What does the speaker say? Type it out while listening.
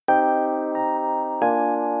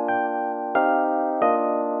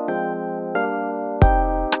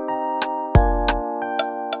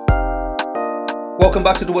Welcome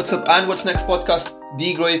back to the What's Up and What's Next podcast,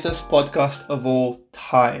 the greatest podcast of all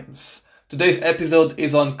times. Today's episode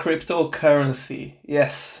is on cryptocurrency.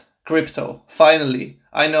 Yes, crypto. Finally.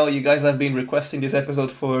 I know you guys have been requesting this episode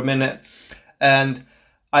for a minute, and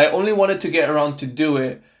I only wanted to get around to do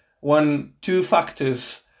it when two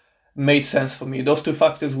factors made sense for me. Those two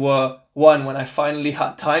factors were, one, when I finally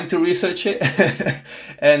had time to research it,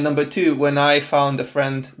 and number two, when I found a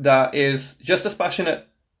friend that is just as passionate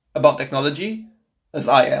about technology as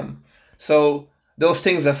I am. So those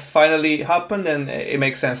things have finally happened and it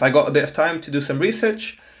makes sense. I got a bit of time to do some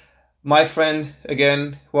research. My friend,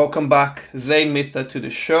 again, welcome back, Zain Mithra, to the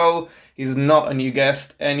show. He's not a new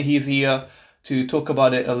guest and he's here to talk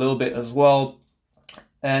about it a little bit as well.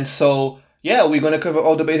 And so, yeah, we're going to cover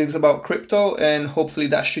all the basics about crypto, and hopefully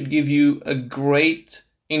that should give you a great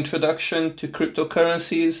introduction to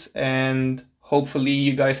cryptocurrencies, and hopefully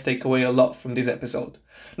you guys take away a lot from this episode.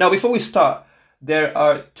 Now, before we start, there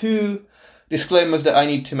are two disclaimers that I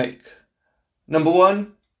need to make. Number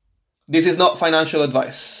one, this is not financial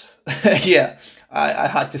advice. Yeah, I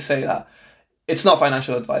had to say that. It's not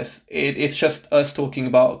financial advice. It's just us talking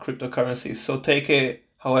about cryptocurrencies. So take it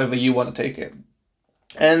however you want to take it.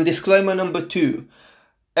 And disclaimer number two,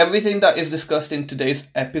 everything that is discussed in today's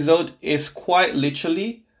episode is quite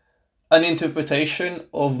literally an interpretation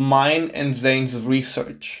of mine and Zain's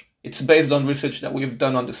research. It's based on research that we've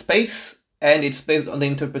done on the space, and it's based on the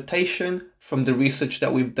interpretation from the research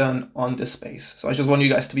that we've done on the space. So I just want you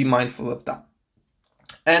guys to be mindful of that.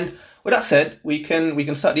 And with that said, we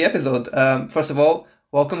can start the episode. First of all,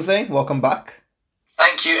 welcome Zain, welcome back.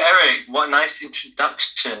 Thank you, Eric. What a nice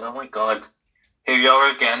introduction. Oh my God. Here we are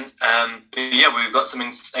again. But yeah, we've got some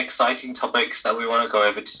exciting topics that we want to go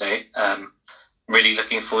over today. Really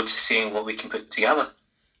looking forward to seeing what we can put together.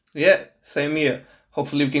 Yeah, same here.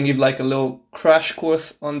 Hopefully we can give like a little crash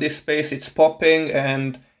course on this space. It's popping,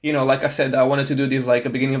 and like I said, I wanted to do this like at the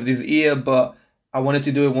beginning of this year, but I wanted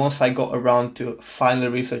to do it once I got around to finally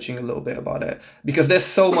researching a little bit about it. Because there's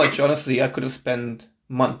so much, honestly, I could have spent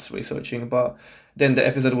months researching, but then the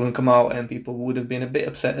episode wouldn't come out and people would have been a bit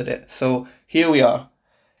upset at it. So here we are.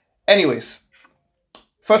 Anyways,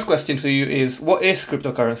 first question for you is, what is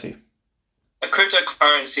cryptocurrency? A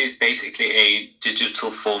cryptocurrency is basically a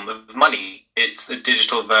digital form of money. It's a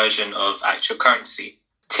digital version of actual currency.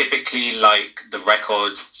 Typically, like the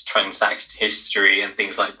records, transaction history, and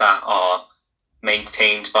things like that are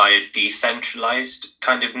maintained by a decentralized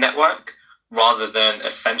kind of network rather than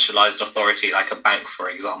a centralized authority like a bank, for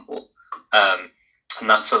example. And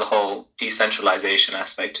that's where the whole decentralization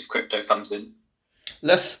aspect of crypto comes in.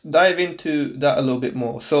 Let's dive into that a little bit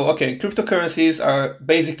more. So, okay, cryptocurrencies are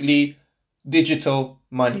basically digital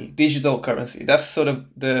money, digital currency. That's sort of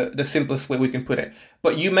the simplest way we can put it.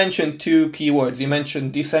 But you mentioned two keywords. You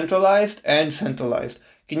mentioned decentralized and centralized.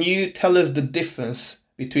 Can you tell us the difference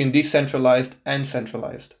between decentralized and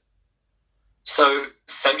centralized? So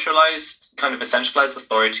centralized, kind of a centralized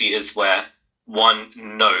authority is where one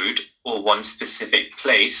node or one specific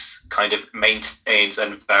place kind of maintains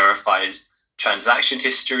and verifies transaction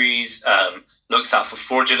histories, looks out for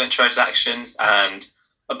fraudulent transactions, and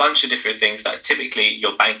a bunch of different things that typically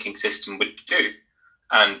your banking system would do.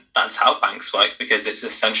 And that's how banks work, because it's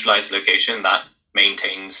a centralized location that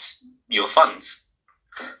maintains your funds.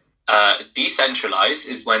 Decentralized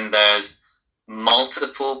is when there's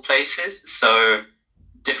multiple places, so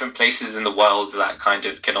different places in the world that kind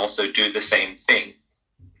of can also do the same thing.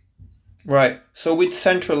 Right. So with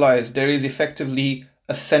centralized, there is effectively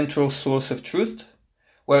a central source of truth,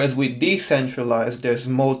 whereas with decentralized, there's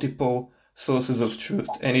multiple sources of truth,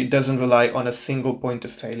 and it doesn't rely on a single point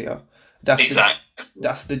of failure.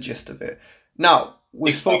 That's the gist of it. Now,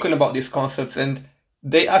 we've spoken about these concepts, and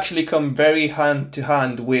they actually come very hand to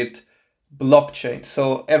hand with blockchain.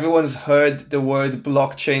 So everyone's heard the word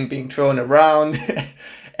blockchain being thrown around,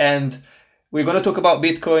 and we're going to talk about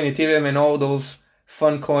Bitcoin, Ethereum, and all those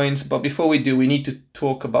fun coins. But before we do, we need to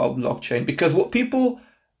talk about blockchain, because what people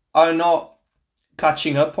are not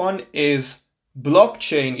catching up on is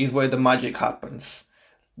blockchain is where the magic happens.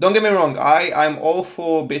 Don't get me wrong, I'm all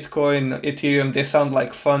for Bitcoin, Ethereum, they sound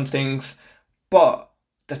like fun things, but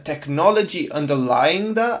the technology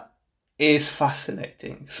underlying that is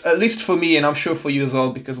fascinating. At least for me, and I'm sure for you as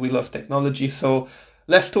well, because we love technology. So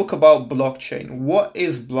let's talk about blockchain. What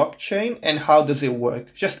is blockchain and how does it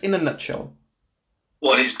work? Just in a nutshell.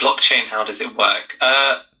 What is blockchain? How does it work?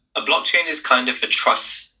 A blockchain is kind of a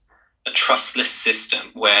trustless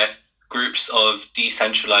system where groups of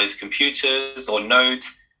decentralized computers or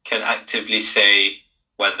nodes can actively say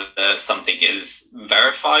whether something is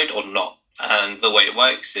verified or not. And the way it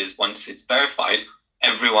works is once it's verified,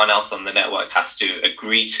 everyone else on the network has to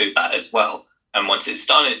agree to that as well. And once it's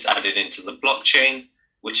done, it's added into the blockchain,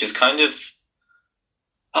 which is kind of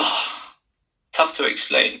tough to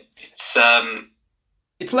explain.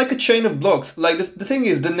 It's like a chain of blocks. Like the thing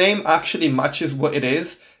is, the name actually matches what it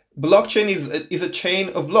is. Blockchain is a chain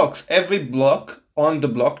of blocks. Every block on the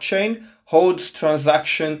blockchain holds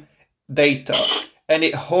transaction data, and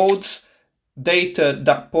it holds data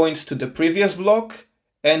that points to the previous block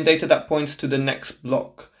and data that points to the next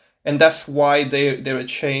block. And that's why they're a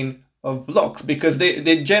chain of blocks, because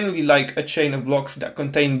they're generally like a chain of blocks that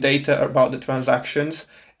contain data about the transactions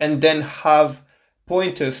and then have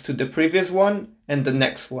pointers to the previous one and the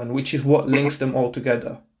next one, which is what links them all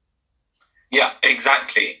together. Yeah,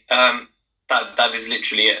 exactly. That is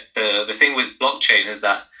literally it. The thing with blockchain is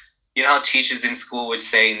that, you know how teachers in school would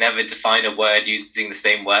say never define a word using the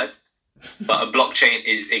same word? But a blockchain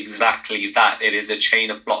is exactly that. It is a chain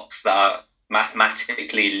of blocks that are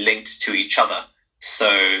mathematically linked to each other.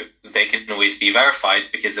 So they can always be verified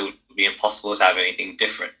because it would be impossible to have anything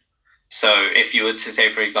different. So if you were to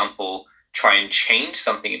say, for example, try and change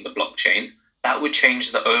something in the blockchain, that would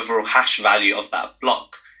change the overall hash value of that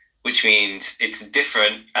block, which means it's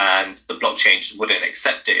different and the blockchain wouldn't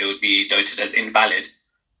accept it. It would be noted as invalid.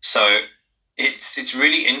 So it's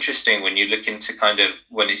really interesting when you look into kind of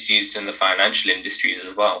when it's used in the financial industries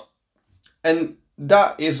as well. And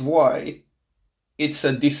that is why it's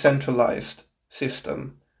a decentralized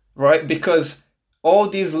system, right? Because all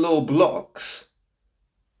these little blocks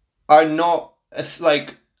are not as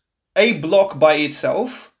like a block by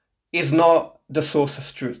itself is not the source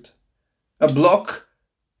of truth. A block,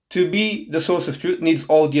 to be the source of truth, needs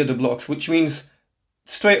all the other blocks, which means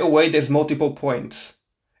straight away there's multiple points.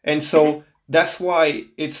 And so that's why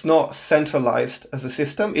it's not centralized as a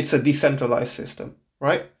system, it's a decentralized system,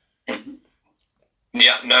 right?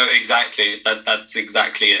 Yeah, no, exactly. That's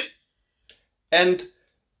exactly it. And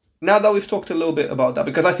now that we've talked a little bit about that,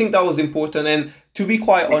 because I think that was important, and to be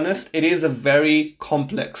quite honest, it is a very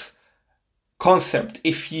complex concept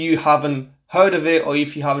if you haven't heard of it or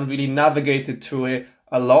if you haven't really navigated through it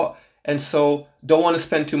a lot. And so don't want to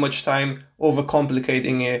spend too much time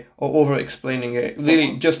overcomplicating it or over-explaining it.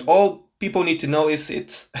 Really, just all people need to know is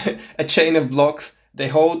it's a chain of blocks. They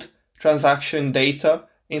hold transaction data,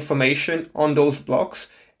 information on those blocks,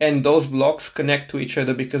 and those blocks connect to each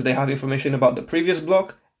other because they have information about the previous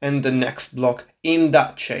block and the next block in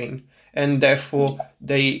that chain. And therefore,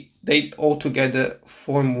 they all together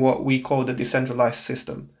form what we call the decentralized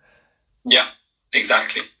system. Yeah,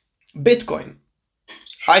 exactly. Bitcoin.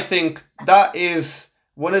 I think that is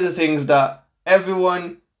one of the things that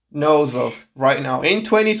everyone knows of right now. In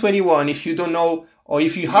 2021, if you don't know or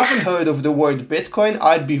if you haven't heard of the word Bitcoin,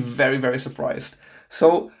 I'd be very, very surprised.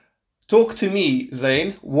 So talk to me,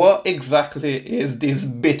 Zain. What exactly is this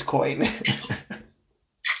Bitcoin?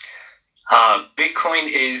 Bitcoin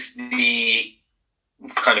is the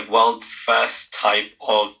kind of world's first type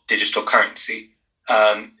of digital currency.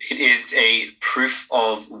 It is a proof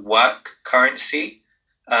of work currency.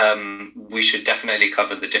 We should definitely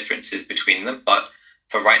cover the differences between them. But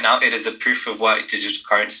for right now, it is a proof of work digital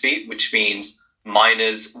currency, which means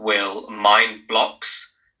miners will mine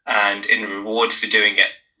blocks, and in reward for doing it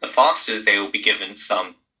the fastest, they will be given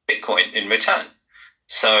some Bitcoin in return.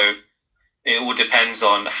 So it all depends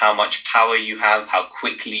on how much power you have, how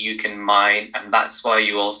quickly you can mine. And that's why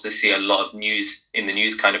you also see a lot of news in the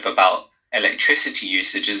news kind of about electricity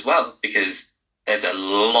usage as well, because there's a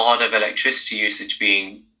lot of electricity usage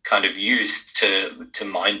being kind of used to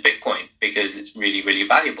mine Bitcoin because it's really, really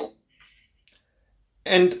valuable.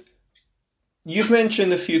 And you've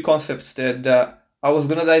mentioned a few concepts there that I was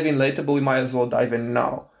going to dive in later, but we might as well dive in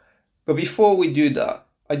now. But before we do that,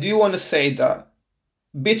 I do want to say that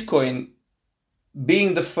Bitcoin,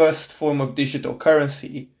 being the first form of digital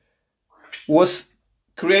currency, was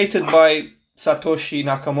created by Satoshi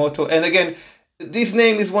Nakamoto. And again, this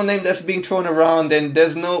name is one name that's being thrown around, and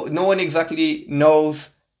there's no one exactly knows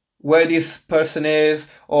where this person is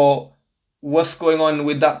or what's going on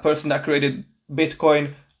with that person that created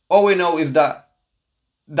Bitcoin. All we know is that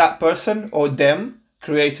that person or them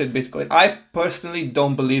created Bitcoin. I personally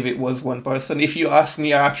don't believe it was one person. If you ask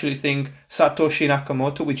me, I actually think Satoshi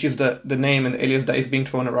Nakamoto, which is the name and the alias that is being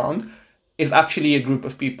thrown around, is actually a group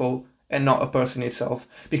of people and not a person itself.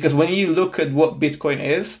 Because when you look at what Bitcoin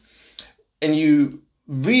is, and you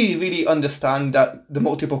really, really understand that the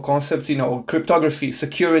multiple concepts, cryptography,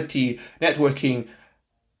 security, networking,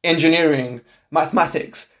 engineering,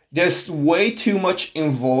 mathematics, there's way too much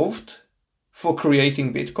involved for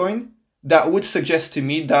creating Bitcoin. That would suggest to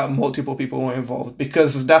me that multiple people were involved,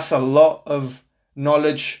 because that's a lot of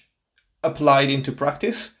knowledge applied into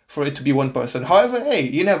practice for it to be one person. However, hey,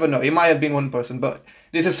 you never know. It might have been one person, but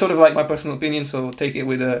this is sort of like my personal opinion, so take it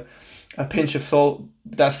with a pinch of salt.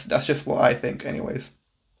 That's just what I think, anyways.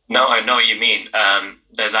 No, I know what you mean.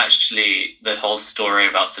 There's actually the whole story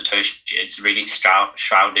about Satoshi. It's really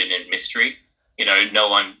shrouded in mystery. You know, no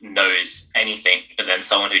one knows anything, but then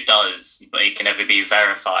someone who does, but it can never be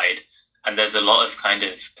verified. And there's a lot of kind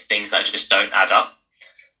of things that just don't add up.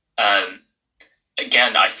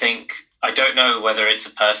 Again, I don't know whether it's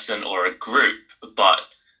a person or a group, but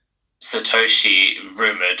Satoshi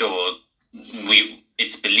rumored, or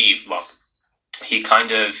it's believed, well, he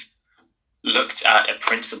kind of looked at a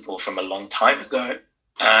principle from a long time ago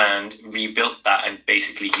and rebuilt that and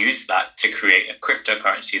basically used that to create a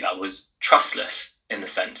cryptocurrency that was trustless in the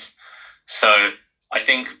sense. So I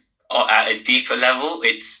think at a deeper level,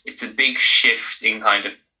 it's a big shift in kind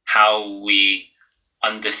of how we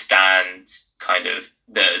understand kind of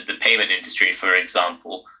the payment industry, for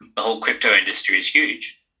example. The whole crypto industry is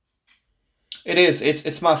huge. It is.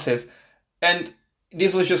 It's massive. And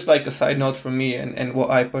this was just like a side note from me and what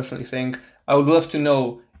I personally think. I would love to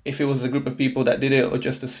know if it was a group of people that did it or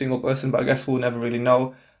just a single person, but I guess we'll never really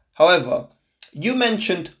know. However, you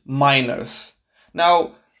mentioned miners.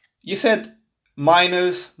 Now, you said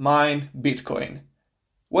miners mine Bitcoin.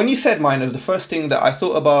 When you said miners, the first thing that I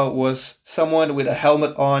thought about was someone with a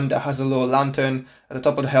helmet on that has a little lantern at the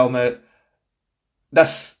top of the helmet.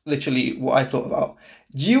 That's literally what I thought about.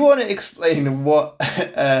 Do you want to explain what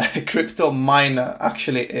a crypto miner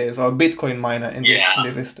actually is, or a Bitcoin miner in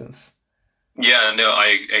this instance? Yeah, no,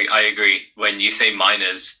 I agree. When you say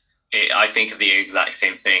miners, I think of the exact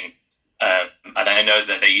same thing. And I know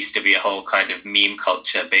that there used to be a whole kind of meme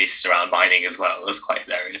culture based around mining as well. It was quite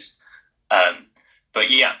hilarious.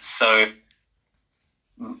 But yeah, so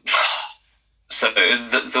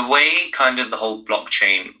the way kind of the whole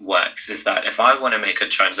blockchain works is that if I want to make a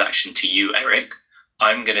transaction to you, Eric,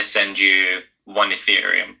 I'm going to send you 1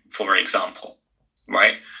 Ethereum, for example,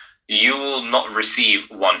 right? You will not receive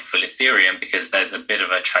 1 full Ethereum because there's a bit of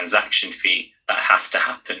a transaction fee that has to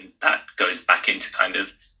happen that goes back into kind of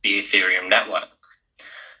the Ethereum network.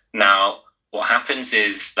 Now, what happens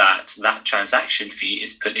is that transaction fee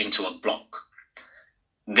is put into a block.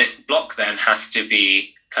 This block then has to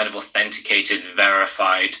be kind of authenticated,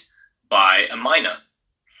 verified by a miner.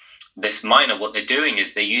 This miner, what they're doing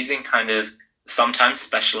is they're using kind of sometimes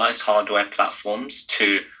specialized hardware platforms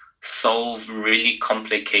to solve really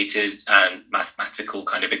complicated and mathematical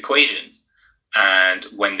kind of equations. And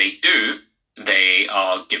when they do, they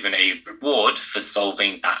are given a reward for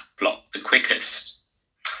solving that block the quickest.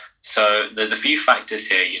 So there's a few factors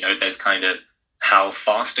here. You know, there's kind of how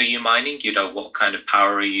fast are you mining? You know, what kind of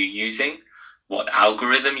power are you using? What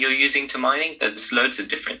algorithm you're using to mining? There's loads of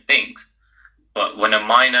different things. But when a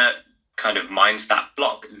miner kind of mines that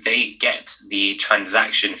block, they get the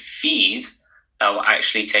transaction fees that were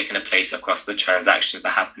actually taken place across the transactions that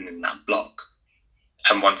happen in that block.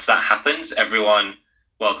 And once that happens,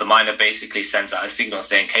 the miner basically sends out a signal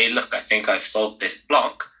saying, hey, look, I think I've solved this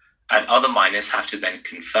block. And other miners have to then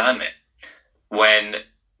confirm it. When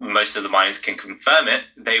most of the miners can confirm it,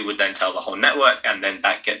 they would then tell the whole network, and then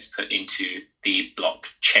that gets put into the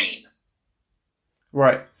blockchain.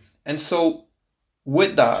 Right. And so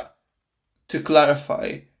with that, to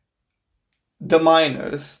clarify, the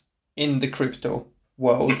miners in the crypto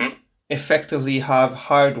world effectively have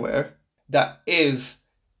hardware that is,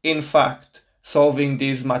 in fact, solving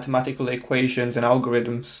these mathematical equations and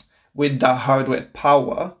algorithms with that hardware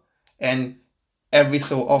power, and every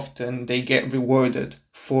so often they get rewarded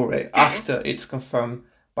for it after it's confirmed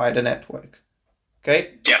by the network.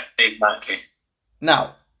 Okay? Yeah, exactly.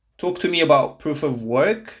 Now, talk to me about proof of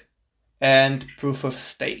work and proof of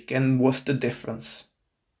stake, and what's the difference?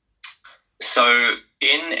 So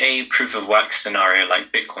in a proof of work scenario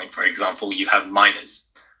like Bitcoin, for example, you have miners,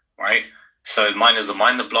 right? So miners will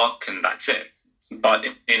mine the block and that's it. But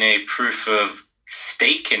in a proof of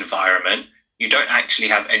stake environment, you don't actually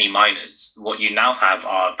have any miners. What you now have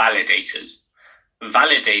are validators.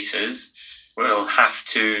 Validators will have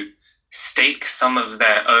to stake some of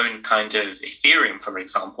their own kind of Ethereum, for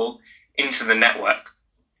example, into the network.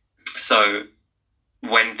 So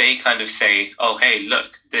when they kind of say, oh, hey,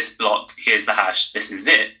 look, this block, here's the hash, this is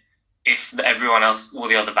it. If everyone else, all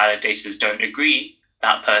the other validators don't agree,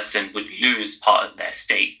 that person would lose part of their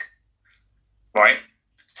stake, right?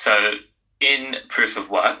 So in proof of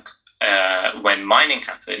work, when mining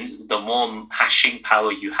happens, the more hashing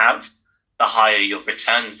power you have, the higher your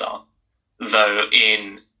returns are. Though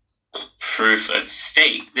in proof of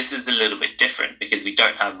stake, this is a little bit different because we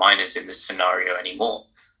don't have miners in this scenario anymore.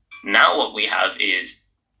 Now what we have is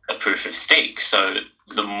a proof of stake. So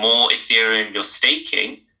the more Ethereum you're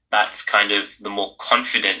staking, that's kind of the more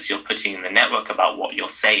confidence you're putting in the network about what you're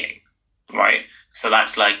saying, right? So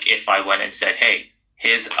that's like if I went and said, hey,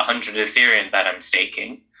 here's 100 Ethereum that I'm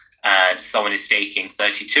staking, and someone is staking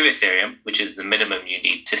 32 Ethereum, which is the minimum you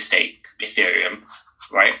need to stake Ethereum,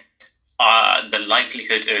 right? The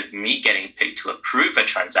likelihood of me getting picked to approve a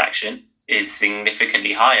transaction is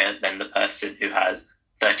significantly higher than the person who has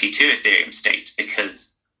 32 Ethereum staked,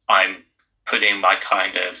 because I'm putting my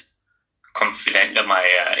kind of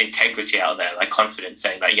my integrity out there, like confidence,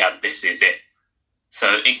 saying that, yeah, this is it.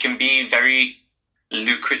 So it can be very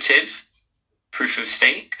lucrative proof of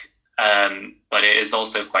stake, but it is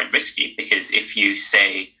also quite risky, because if you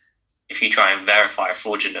try and verify a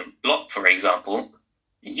fraudulent block, for example,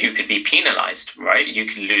 you could be penalized, right? You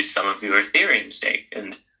can lose some of your Ethereum stake.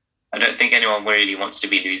 And I don't think anyone really wants to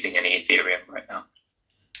be losing any Ethereum right now.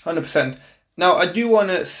 100%. Now, I do want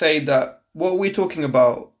to say that what we're talking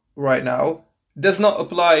about right now does not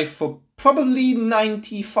apply for probably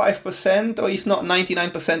 95%, or if not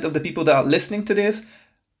 99% of the people that are listening to this.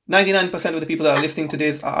 99% of the people that are listening to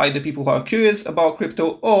this are either people who are curious about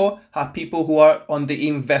crypto or are people who are on the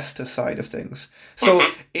investor side of things. So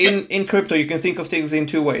in crypto, you can think of things in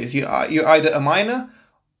two ways. You're either a miner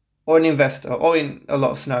or an investor, or in a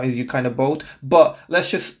lot of scenarios, you kind of both. But let's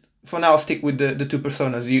just, for now, stick with the two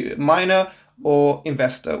personas, you miner or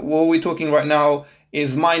investor. What we're talking right now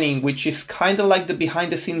is mining, which is kind of like the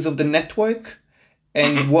behind the scenes of the network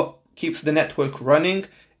and what keeps the network running,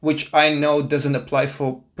 which I know doesn't apply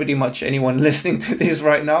for pretty much anyone listening to this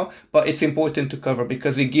right now, but it's important to cover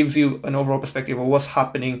because it gives you an overall perspective of what's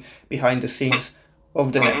happening behind the scenes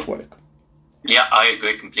of the network. Yeah, I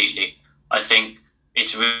agree completely. I think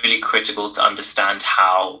it's really critical to understand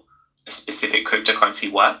how a specific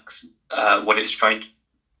cryptocurrency works, what it's trying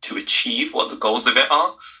to achieve, what the goals of it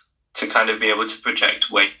are, to kind of be able to project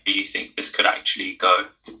where you think this could actually go.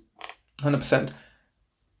 100%.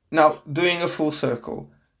 Now, doing a full circle,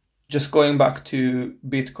 just going back to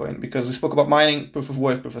Bitcoin, because we spoke about mining, proof of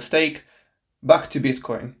work, proof of stake, back to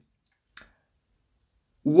Bitcoin.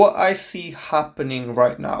 What I see happening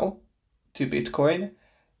right now to Bitcoin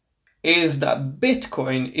is that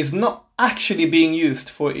Bitcoin is not actually being used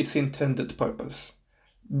for its intended purpose.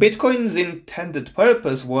 Bitcoin's intended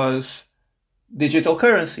purpose was digital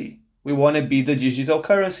currency. We want to be the digital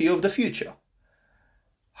currency of the future.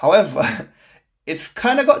 However, it's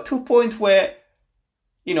kind of got to a point where,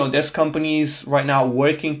 there's companies right now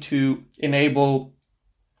working to enable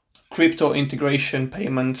crypto integration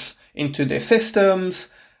payments into their systems,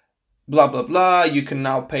 blah, blah, blah. You can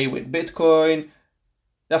now pay with Bitcoin.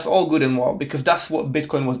 That's all good and well, because that's what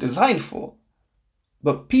Bitcoin was designed for.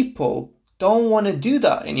 But people don't want to do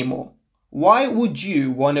that anymore. Why would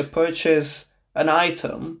you want to purchase an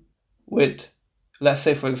item with, let's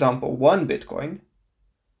say, for example, 1 Bitcoin,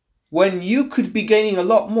 when you could be gaining a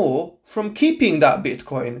lot more from keeping that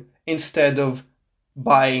Bitcoin instead of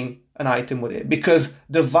buying an item with it? Because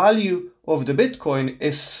the value of the Bitcoin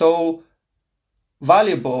is so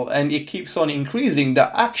valuable and it keeps on increasing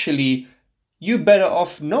that actually you're better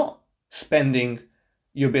off not spending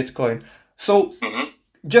your Bitcoin. So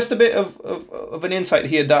just a bit of an insight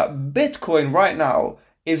here that Bitcoin right now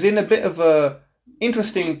is in a bit of a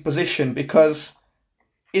interesting position because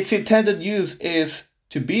its intended use is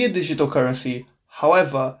to be a digital currency.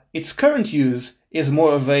 However, its current use is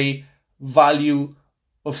more of a value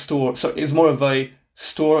of store. So it's more of a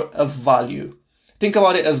store of value. Think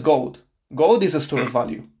about it as gold. Gold is a store of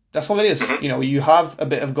value. That's all it is. You have a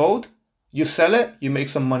bit of gold, you sell it, you make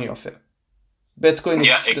some money off it. Bitcoin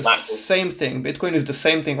is the same thing. Bitcoin is the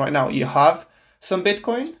same thing right now. You have some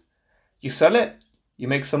Bitcoin, you sell it, you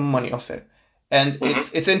make some money off it. And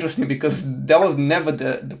it's interesting because that was never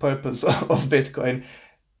the purpose of Bitcoin.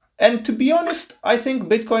 And to be honest, I think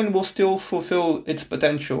Bitcoin will still fulfill its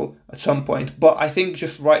potential at some point. But I think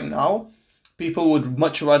just right now, people would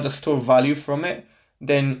much rather store value from it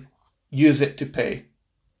than use it to pay.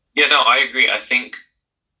 Yeah, no, I agree. I think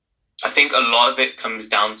a lot of it comes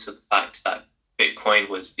down to the fact that Bitcoin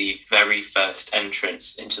was the very first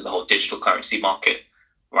entrance into the whole digital currency market,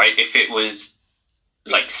 right? If it was,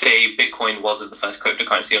 like, say, Bitcoin wasn't the first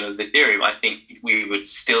cryptocurrency and it was Ethereum, I think we would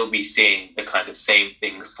still be seeing the kind of same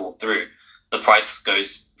things fall through. The price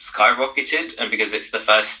goes skyrocketed, and because it's the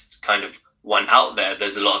first kind of one out there,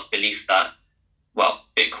 there's a lot of belief that, well,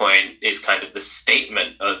 Bitcoin is kind of the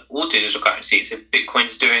statement of all digital currencies. If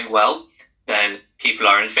Bitcoin's doing well, then people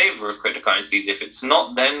are in favor of cryptocurrencies. If it's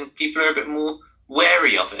not, then people are a bit more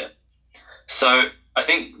wary of it. So I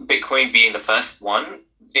think Bitcoin being the first one,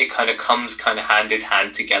 it kind of comes hand in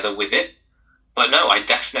hand together with it. But no, I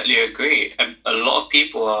definitely agree. A lot of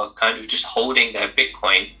people are kind of just holding their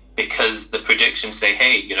Bitcoin because the predictions say,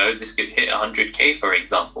 hey, this could hit 100K, for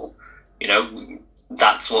example.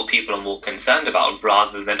 That's what people are more concerned about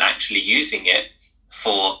rather than actually using it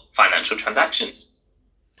for financial transactions.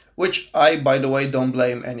 Which I, by the way, don't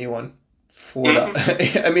blame anyone for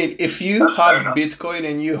that. I mean, if you have Bitcoin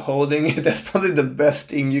and you're holding it, that's probably the best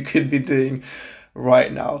thing you could be doing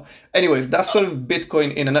right now. Anyways, that's sort of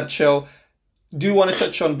Bitcoin in a nutshell. Do you want to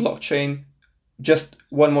touch on blockchain just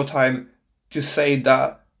one more time to say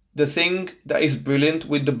that the thing that is brilliant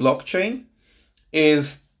with the blockchain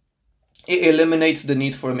is it eliminates the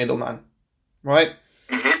need for a middleman, right?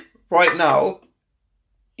 Right now,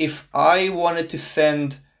 if I wanted to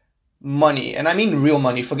send money, and I mean real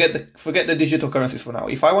money, forget the digital currencies for now.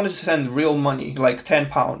 If I wanted to send real money, like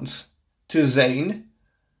 £10 to Zane,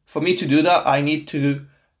 for me to do that, I need to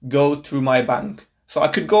go through my bank. So I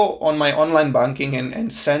could go on my online banking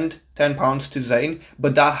and send £10 to Zane,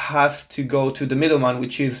 but that has to go to the middleman,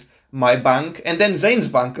 which is my bank, and then Zane's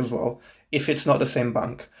bank as well, if it's not the same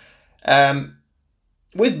bank.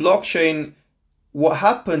 With blockchain, what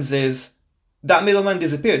happens is that middleman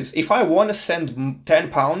disappears. If I want to send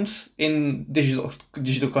 £10 in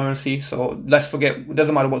digital currency, so let's forget, it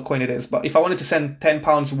doesn't matter what coin it is, but if I wanted to send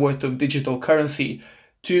 £10 worth of digital currency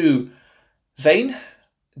to Zane,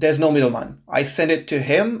 there's no middleman. I send it to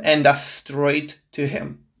him and that's straight to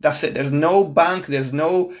him. That's it. There's no bank, there's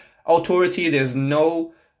no authority, there's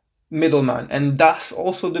no middleman. And that's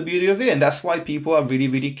also the beauty of it. And that's why people are really,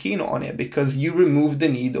 really keen on it, because you remove the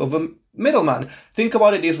need of a middleman. Think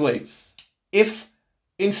about it this way. If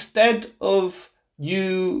instead of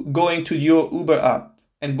you going to your Uber app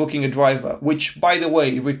and booking a driver, which by the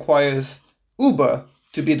way requires Uber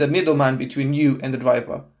to be the middleman between you and the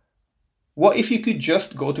driver, what if you could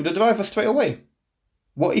just go to the driver straight away?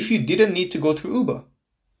 What if you didn't need to go through Uber?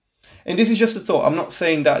 And this is just a thought. I'm not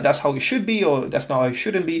saying that that's how it should be or that's not how it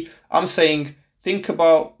shouldn't be. I'm saying think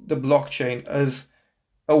about the blockchain as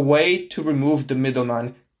a way to remove the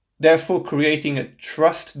middleman, therefore creating a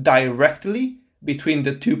trust directly between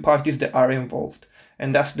the two parties that are involved.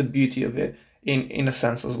 And that's the beauty of it in a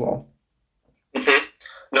sense as well. Mm-hmm.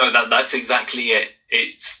 No, that's exactly it.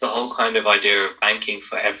 It's the whole kind of idea of banking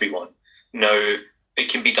for everyone. It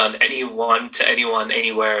can be done anyone to anyone,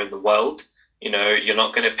 anywhere in the world. You're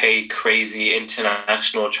not going to pay crazy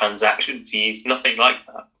international transaction fees, nothing like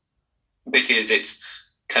that, because it's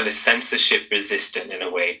kind of censorship resistant in a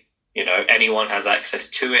way. Anyone has access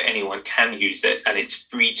to it, anyone can use it, and it's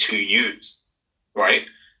free to use, right?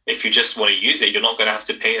 If you just want to use it, you're not going to have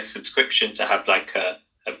to pay a subscription to have like a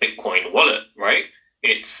Bitcoin wallet, right?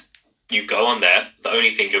 You go on there, the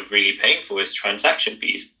only thing you're really paying for is transaction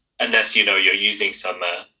fees, unless you're using some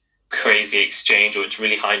crazy exchange or it's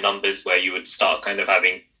really high numbers where you would start kind of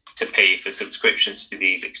having to pay for subscriptions to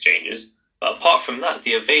these exchanges. But apart from that,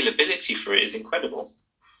 the availability for it is incredible.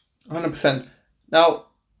 100%. Now,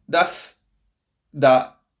 that's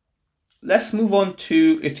that. Let's move on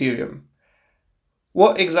to Ethereum.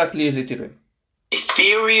 What exactly is Ethereum?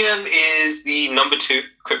 Ethereum is the number 2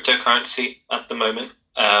 cryptocurrency at the moment.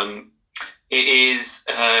 It is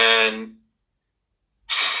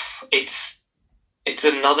it's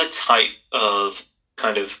another type of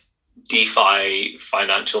kind of DeFi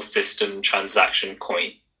financial system transaction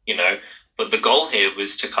coin, but the goal here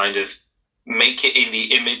was to kind of make it in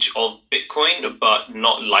the image of Bitcoin, but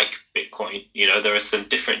not like Bitcoin. There are some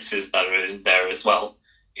differences that are in there as well.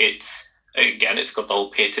 It's got the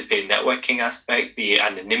whole peer-to-peer networking aspect, the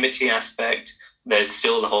anonymity aspect. There's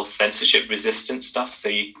still the whole censorship resistant stuff. So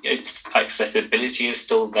its accessibility is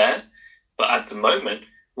still there. But at the moment,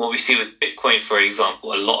 what we see with Bitcoin, for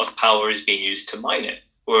example, a lot of power is being used to mine it.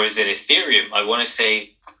 Whereas in Ethereum, I want to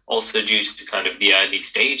say, also due to kind of the early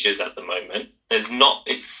stages at the moment, it's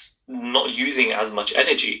not using as much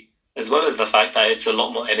energy, as well as the fact that it's a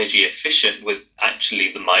lot more energy efficient with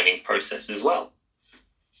actually the mining process as well.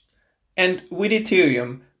 And with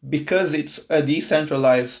Ethereum, because it's a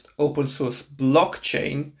decentralized open source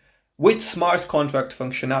blockchain with smart contract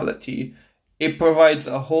functionality, it provides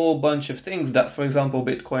a whole bunch of things that, for example,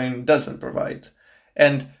 Bitcoin doesn't provide.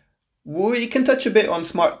 And we can touch a bit on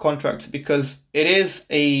smart contracts because it is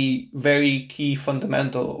a very key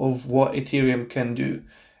fundamental of what Ethereum can do.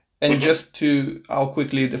 And I'll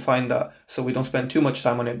quickly define that so we don't spend too much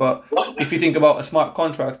time on it. But if you think about a smart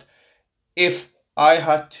contract, if I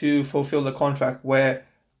had to fulfill the contract where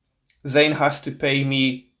Zane has to pay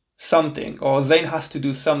me something or Zane has to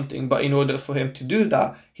do something, but in order for him to do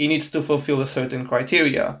that, he needs to fulfill a certain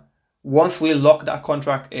criteria. Once we lock that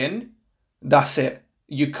contract in, that's it.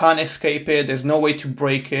 you can't escape it. There's no way to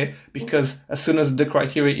break it, because as soon as the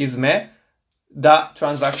criteria is met, that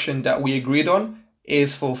transaction that we agreed on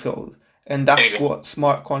is fulfilled. And that's what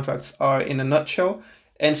smart contracts are in a nutshell.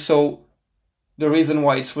 And so the reason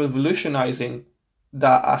why it's revolutionizing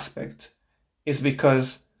that aspect is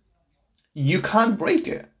because you can't break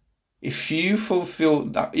it. If you fulfill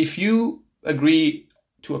that, if you agree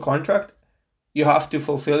to a contract, you have to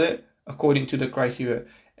fulfill it according to the criteria.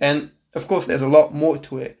 And of course, there's a lot more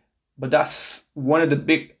to it, but that's one of the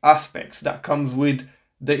big aspects that comes with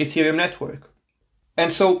the Ethereum network.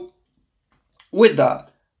 And so with that,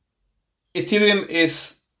 Ethereum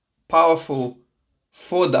is powerful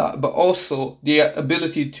for that, but also the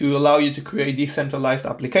ability to allow you to create decentralized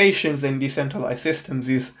applications and decentralized systems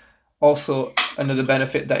is also another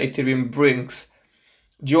benefit that Ethereum brings.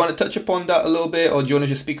 Do you want to touch upon that a little bit, or do you want to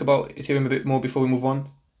just speak about Ethereum a bit more before we move on?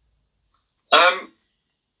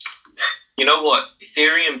 You know what?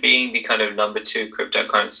 Ethereum being the kind of number 2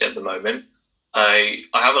 cryptocurrency at the moment, I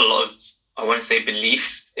have a lot of, I want to say,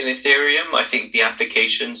 belief in Ethereum. I think the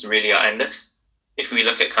applications really are endless. If we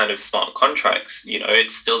look at kind of smart contracts,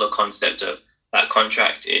 it's still the concept of that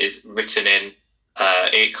contract is written in,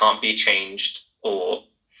 it can't be changed, or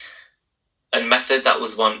a method that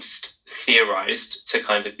was once theorized to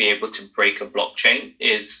kind of be able to break a blockchain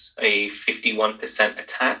is a 51%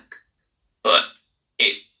 attack, but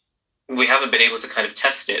we haven't been able to kind of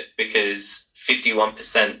test it because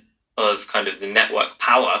 51% of kind of the network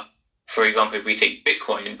power, for example, if we take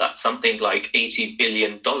Bitcoin, that's something like $80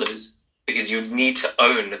 billion, because you need to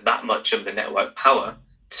own that much of the network power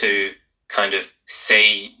to kind of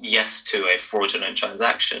say yes to a fraudulent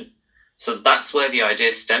transaction. So that's where the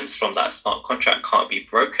idea stems from, that a smart contract can't be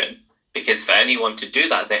broken, because for anyone to do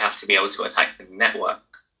that, they have to be able to attack the network.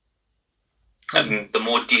 And the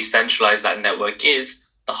more decentralized that network is,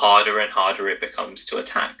 the harder and harder it becomes to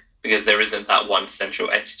attack, because there isn't that one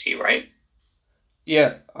central entity, right?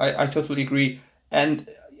 Yeah, I totally agree. And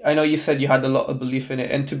I know you said you had a lot of belief in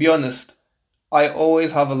it. And to be honest, I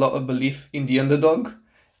always have a lot of belief in the underdog.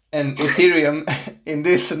 And Ethereum, in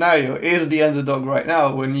this scenario, is the underdog right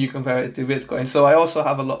now when you compare it to Bitcoin. So I also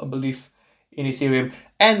have a lot of belief in Ethereum.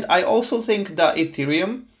 And I also think that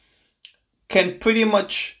Ethereum can pretty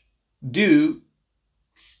much do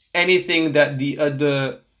anything that the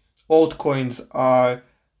other altcoins are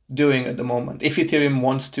doing at the moment. If Ethereum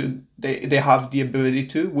wants to, they have the ability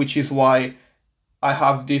to, which is why I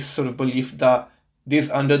have this sort of belief that this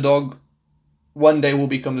underdog one day will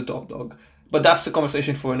become the top dog. But that's the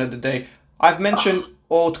conversation for another day. I've mentioned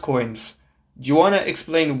altcoins. Do you want to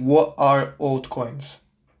explain what are altcoins?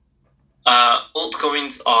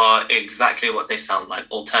 Altcoins are exactly what they sound like,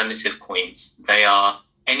 alternative coins. They are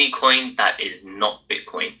any coin that is not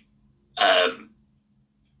Bitcoin.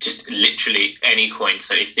 Just literally any coin.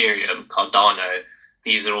 So Ethereum, Cardano,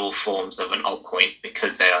 these are all forms of an altcoin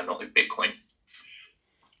because they are not a Bitcoin.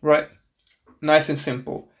 Right. Nice and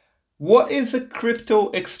simple. What is a crypto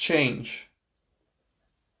exchange?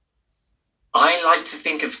 I like to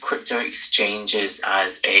think of crypto exchanges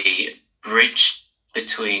as a bridge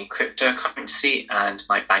between cryptocurrency and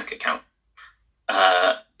my bank account.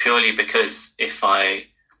 Purely because if I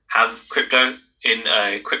have crypto in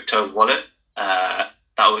a crypto wallet,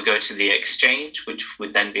 that would go to the exchange, which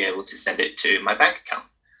would then be able to send it to my bank account.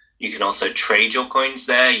 You can also trade your coins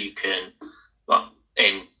there. You can,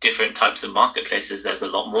 in different types of marketplaces, there's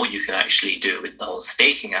a lot more you can actually do with the whole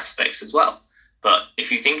staking aspects as well. But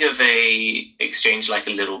if you think of a exchange like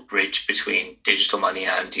a little bridge between digital money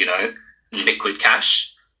and, liquid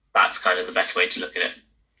cash, that's kind of the best way to look at it.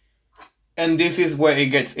 And this is where it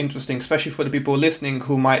gets interesting, especially for the people listening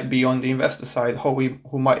who might be on the investor side,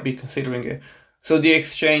 who might be considering it. So the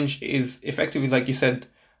exchange is effectively, like you said,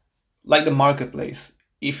 like the marketplace.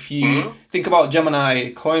 If you think about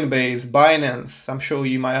Gemini, Coinbase, Binance, I'm sure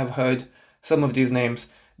you might have heard some of these names.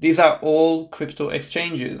 These are all crypto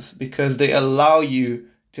exchanges because they allow you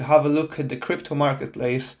to have a look at the crypto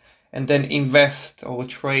marketplace and then invest or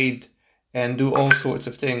trade and do all sorts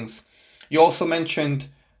of things. You also mentioned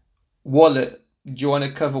wallet. Do you want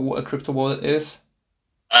to cover what a crypto wallet is?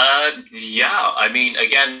 Yeah, I mean,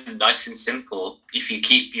 again, nice and simple. If you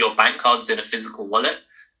keep your bank cards in a physical wallet,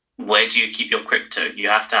 where do you keep your crypto? You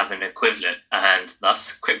have to have an equivalent, and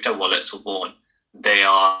thus crypto wallets were born. They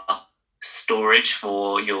are storage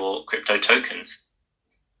for your crypto tokens.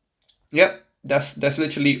 Yep, that's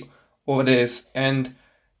literally all it is. And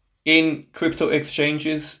in crypto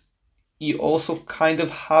exchanges, you also kind of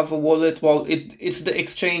have a wallet. Well, it's the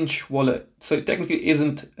exchange wallet, so it technically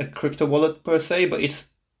isn't a crypto wallet per se, but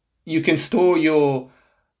you can store your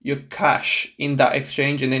cash in that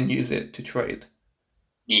exchange and then use it to trade.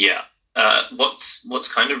 Yeah. What's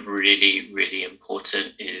kind of really, really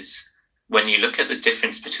important is when you look at the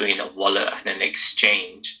difference between a wallet and an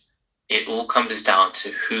exchange, it all comes down to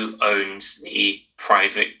who owns the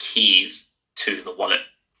private keys to the wallet,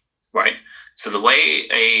 right? So the way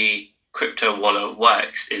a crypto wallet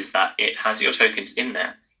works is that it has your tokens in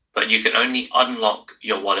there, but you can only unlock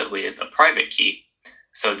your wallet with a private key.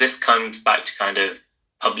 So this comes back to kind of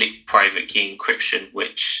public-private key encryption,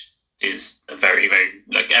 which is a very, very,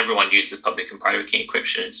 like everyone uses public and private key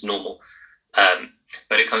encryption. It's normal.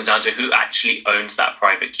 But it comes down to who actually owns that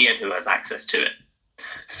private key and who has access to it.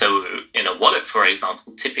 So in a wallet, for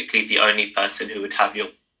example, typically the only person who would have your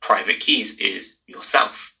private keys is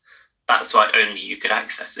yourself. That's why only you could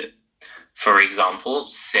access it. For example,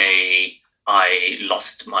 say I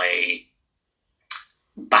lost my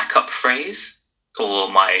backup phrase or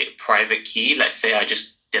my private key. Let's say I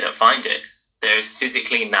just didn't find it. There's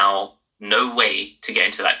physically now no way to get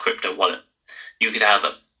into that crypto wallet. You could have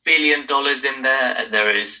 $1 billion in there, and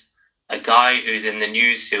there is a guy who's in the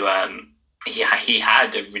news who he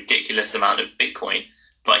had a ridiculous amount of Bitcoin,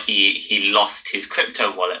 but he lost his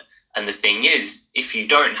crypto wallet. And the thing is, if you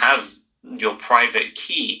don't have your private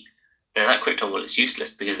key, then that crypto wallet is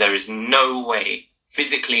useless because there is no way,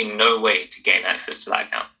 physically no way, to gain access to that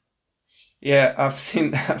account. Yeah, I've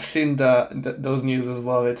seen those news as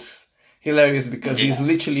well. It's hilarious because he's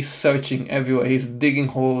literally searching everywhere. He's digging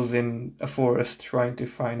holes in a forest trying to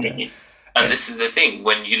find it. And this is the thing.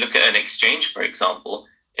 When you look at an exchange, for example,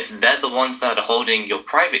 if they're the ones that are holding your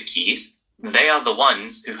private keys, they are the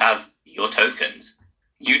ones who have your tokens.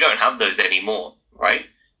 You don't have those anymore, right?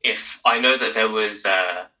 If I know that there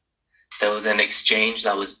was an exchange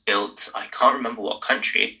that was built, I can't remember what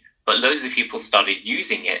country, but loads of people started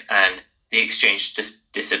using it and the exchange just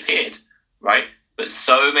disappeared, right? But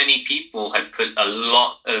so many people had put a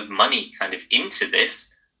lot of money kind of into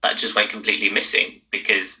this that just went completely missing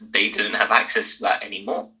because they didn't have access to that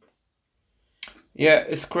anymore. Yeah,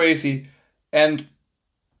 it's crazy. And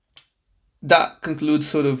that concludes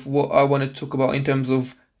sort of what I want to talk about in terms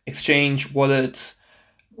of exchange, wallets.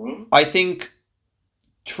 Mm-hmm. I think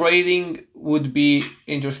trading would be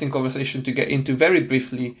interesting conversation to get into very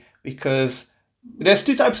briefly because there's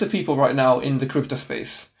two types of people right now in the crypto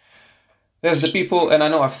space. There's the people, and I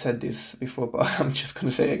know I've said this before, but I'm just going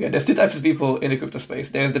to say it again. There's two types of people in the crypto space.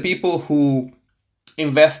 There's the people who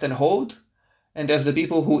invest and hold, and there's the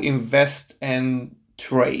people who invest and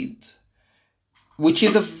trade, which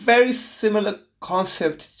is a very similar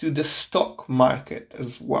concept to the stock market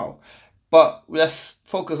as well. But let's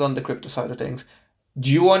focus on the crypto side of things. Do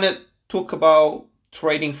you want to talk about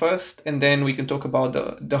trading first, and then we can talk about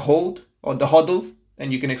the hold or the hodl,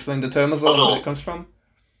 and you can explain the term as well, where it comes from?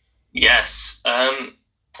 Yes.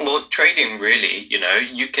 Well, trading really,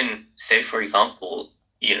 you can say, for example,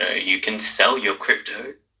 you can sell your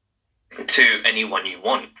crypto to anyone you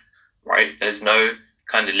want, right? There's no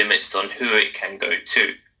kind of limits on who it can go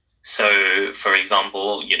to. So, for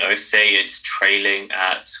example, say it's trailing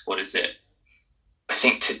at, what is it? I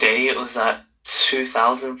think today it was at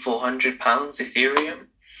 £2,400 Ethereum.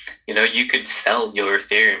 You could sell your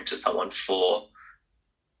Ethereum to someone for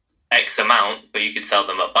X amount, but you could sell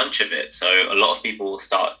them a bunch of it. So a lot of people will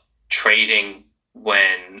start trading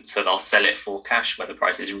so they'll sell it for cash when the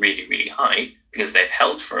price is really, really high because they've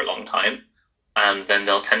held for a long time. And then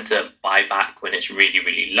they'll tend to buy back when it's really,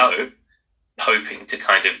 really low, hoping to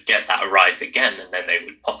kind of get that rise again. And then they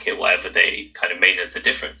would pocket whatever they kind of made as a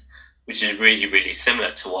difference, which is really, really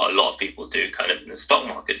similar to what a lot of people do kind of in the stock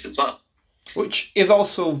markets as well. Which is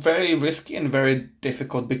also very risky and very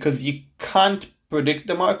difficult because you can't predict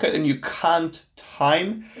the market and you can't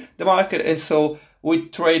time the market. And so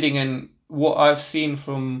with trading, and what I've seen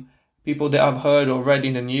from people that I've heard or read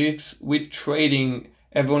in the news, with trading,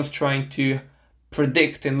 everyone's trying to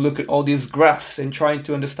predict and look at all these graphs and trying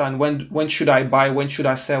to understand when should I buy, when should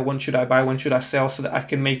I sell, when should I buy, when should I sell, so that I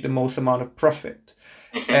can make the most amount of profit.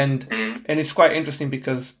 And it's quite interesting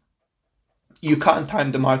because you can't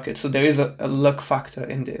time the market, so there is a luck factor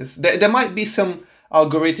in this. There might be some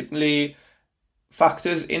algorithmically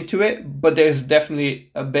factors into it, but there's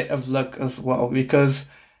definitely a bit of luck as well because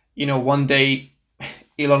one day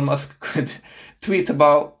Elon Musk could tweet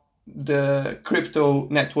about the crypto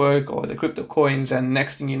network or the crypto coins, and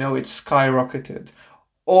next thing you know, it's skyrocketed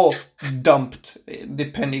or dumped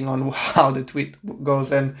depending on how the tweet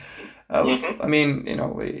goes. And I mean,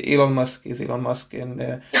 Elon Musk is Elon Musk,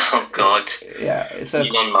 and oh God, yeah, it's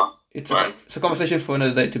a conversation for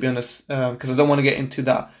another day, to be honest, because I don't want to get into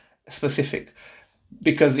that specific.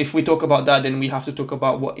 Because if we talk about that, then we have to talk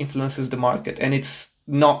about what influences the market, and it's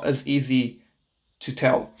not as easy to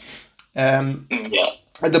tell. Yeah.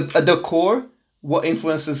 at the core, what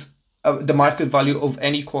influences the market value of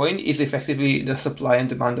any coin is effectively the supply and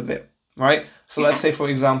demand of it, right? So let's say, for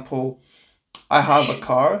example, I have a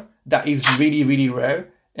car that is really, really rare,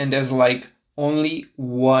 and there's like only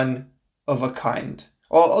one of a kind.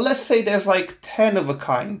 Or let's say there's like 10 of a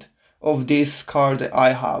kind of this car that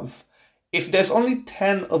I have. If there's only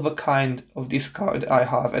 10 of a kind of this car that I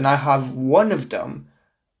have, and I have one of them,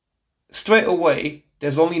 straight away,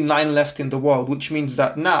 there's only 9 left in the world, which means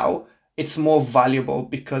that now it's more valuable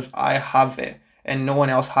because I have it and no one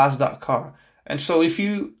else has that car. And so if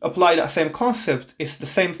you apply that same concept, it's the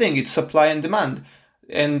same thing. It's supply and demand.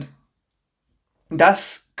 And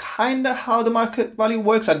that's kind of how the market value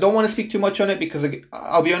works. I don't want to speak too much on it because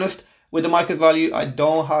I'll be honest, with the market value, I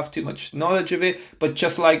don't have too much knowledge of it. But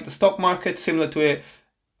just like the stock market, similar to it,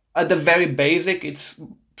 at the very basic, it's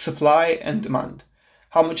supply and demand.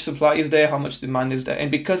 How much supply is there? How much demand is there?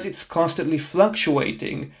 And because it's constantly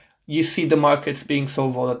fluctuating, you see the markets being so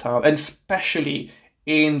volatile, and especially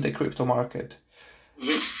in the crypto market.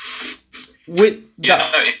 With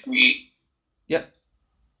that, if we, yeah.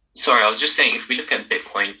 Sorry, I was just saying, if we look at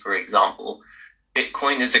Bitcoin, for example,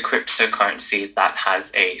 Bitcoin is a cryptocurrency that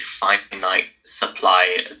has a finite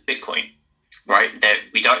supply of Bitcoin, right?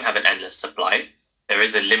 We don't have an endless supply. There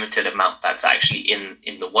is a limited amount that's actually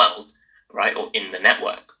in the world, right, or in the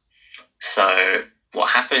network. So what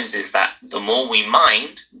happens is that the more we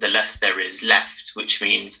mine, the less there is left, which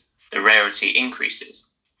means the rarity increases.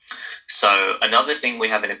 So another thing we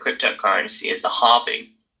have in a cryptocurrency is a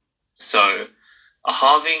halving. So a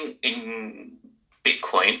halving in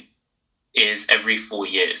Bitcoin is every 4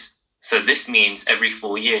 years. So this means every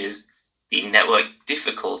 4 years, the network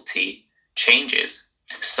difficulty changes.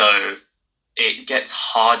 So it gets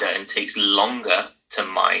harder and takes longer to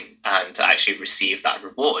mine and to actually receive that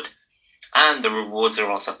reward. And the rewards are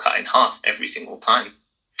also cut in half every single time.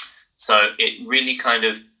 So it really kind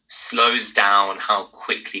of slows down how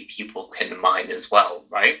quickly people can mine as well,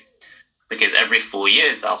 right? Because every 4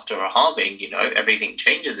 years after a halving, everything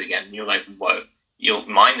changes again. You're like, whoa, your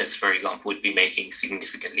miners, for example, would be making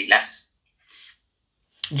significantly less.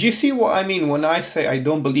 Do you see what I mean when I say I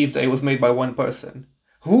don't believe that it was made by one person?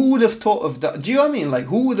 Who would have thought of that? Do you know what I mean? Like,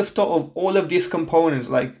 who would have thought of all of these components?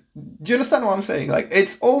 Like, do you understand what I'm saying? Like,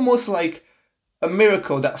 it's almost like a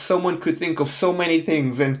miracle that someone could think of so many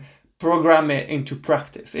things and program it into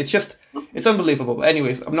practice. It's unbelievable. But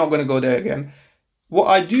anyways, I'm not going to go there again. What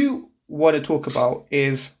I do want to talk about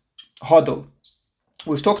is HODL.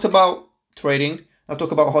 We've talked about trading. I'll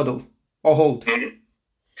talk about HODL or hold.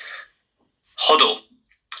 HODL.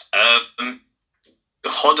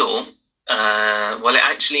 HODL, well, it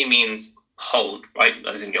actually means hold, right?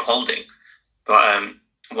 As in you're holding. But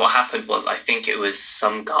what happened was, I think it was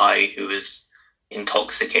some guy who was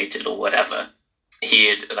intoxicated or whatever. He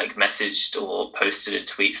had messaged or posted a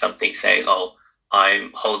tweet, something saying, "Oh,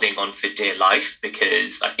 I'm holding on for dear life,"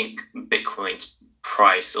 because I think Bitcoin's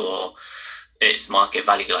price or its market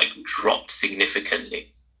value dropped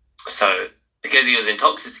significantly. So because he was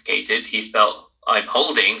intoxicated, he spelled "I'm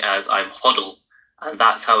holding" as "I'm HODL," and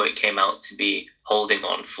that's how it came out to be holding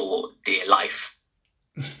on for dear life.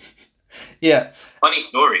 Yeah. Funny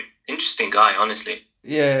story. Interesting guy, honestly.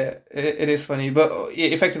 Yeah, it is funny, but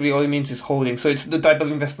effectively all it means is holding. So it's the type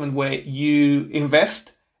of investment where you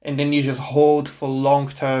invest and then you just hold for long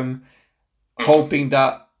term, hoping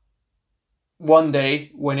that one day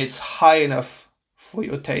when it's high enough for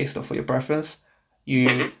your taste or for your preference,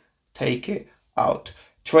 you take it out.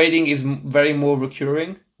 Trading is very more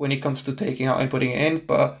recurring when it comes to taking out and putting it in,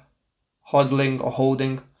 but hodling or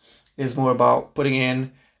holding is more about putting it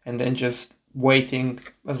in and then just waiting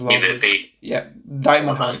as long as... Yeah,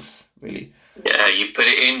 diamond hands, really. Yeah, you put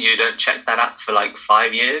it in, you don't check that up for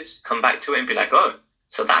 5 years, come back to it and be like, oh,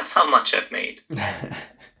 so that's how much I've made.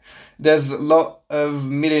 There's a lot of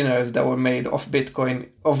millionaires that were made off Bitcoin,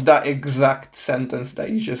 of that exact sentence that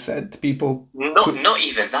you just said. People... Not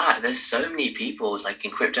even that. There's so many people in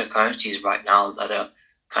cryptocurrencies right now that are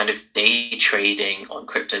kind of day trading on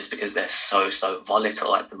cryptos because they're so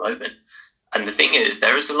volatile at the moment. And the thing is,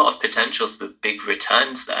 there is a lot of potential for big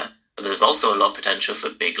returns there, but there's also a lot of potential for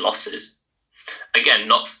big losses. Again,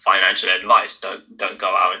 not financial advice. Don't go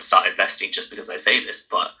out and start investing just because I say this,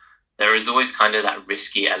 but there is always kind of that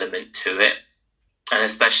risky element to it. And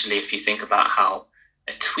especially if you think about how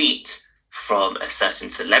a tweet from a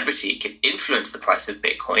certain celebrity can influence the price of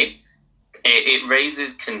Bitcoin, it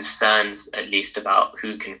raises concerns at least about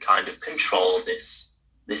who can kind of control this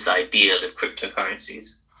ideal of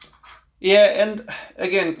cryptocurrencies. Yeah, and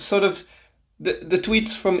again, sort of the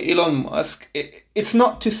tweets from Elon Musk, it's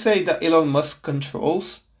not to say that Elon Musk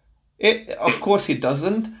controls. Of course he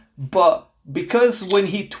doesn't, but because when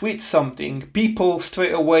he tweets something, people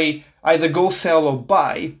straight away either go sell or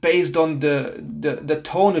buy based on the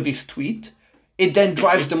tone of his tweet, it then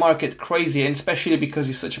drives the market crazy, and especially because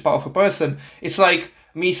he's such a powerful person. It's like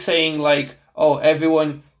me saying like, oh,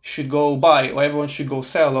 everyone should go buy, or everyone should go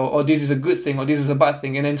sell, or this is a good thing, or this is a bad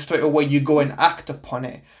thing, and then straight away you go and act upon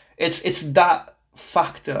it. It's that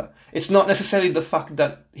factor. It's not necessarily the fact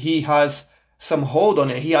that he has some hold on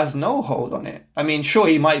it. He has no hold on it. I mean, sure,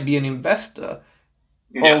 he might be an investor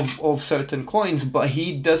of certain coins, but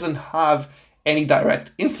he doesn't have any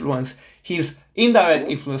direct influence. His indirect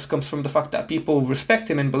influence comes from the fact that people respect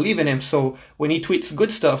him and believe in him. So when he tweets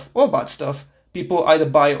good stuff or bad stuff, people either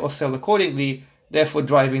buy or sell accordingly, therefore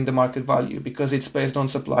driving the market value because it's based on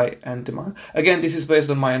supply and demand. Again, this is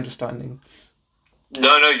based on my understanding.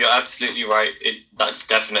 No, you're absolutely right. That's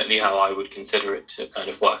definitely how I would consider it to kind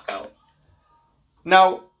of work out.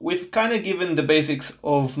 Now, we've kind of given the basics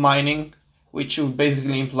of mining, which would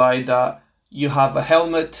basically imply that you have a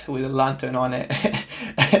helmet with a lantern on it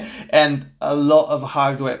and a lot of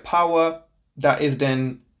hardware power that is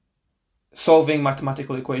then solving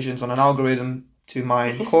mathematical equations on an algorithm to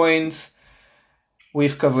mine coins.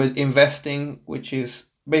 We've covered investing, which is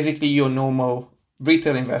basically your normal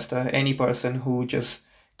retail investor, any person who just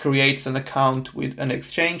creates an account with an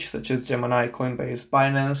exchange such as Gemini, Coinbase,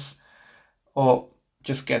 Binance, or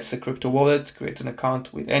just gets a crypto wallet, creates an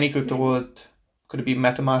account with any crypto wallet. Could it be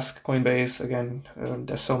MetaMask, Coinbase? Again,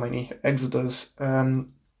 there's so many, Exodus.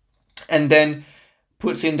 And then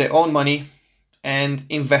puts in their own money and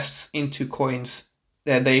invests into coins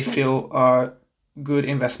that they feel are good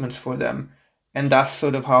investments for them. And that's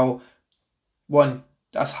sort of how,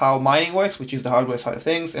 that's how mining works, which is the hardware side of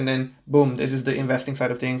things. And then, boom, this is the investing side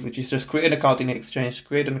of things, which is just create an account in an exchange,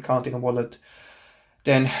 create an account in a wallet,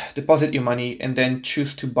 then deposit your money, and then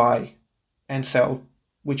choose to buy and sell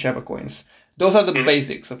whichever coins. Those are the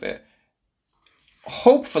basics of it.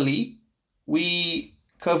 Hopefully, we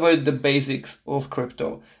covered the basics of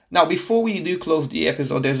crypto. Now, before we do close the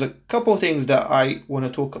episode, there's a couple of things that I want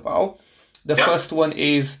to talk about. The first one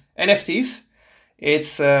is NFTs.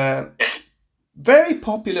 It's very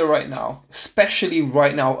popular right now, especially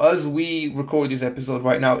right now. As we record this episode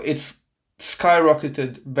right now, it's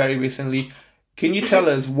skyrocketed very recently. Can you tell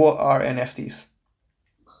us what are NFTs?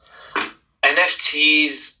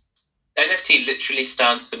 NFT literally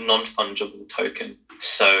stands for non-fungible token.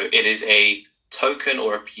 So it is a token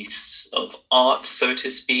or a piece of art, so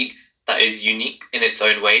to speak, that is unique in its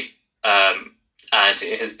own way. And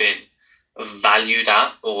it has been valued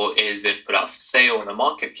at, or it has been put out for sale in a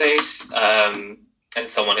marketplace. And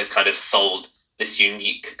someone has kind of sold this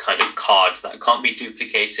unique kind of card that can't be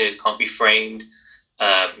duplicated, can't be framed,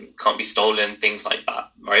 can't be stolen, things like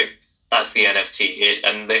that, right? That's the NFT.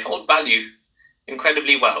 And they hold value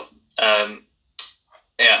incredibly well.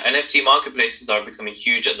 NFT marketplaces are becoming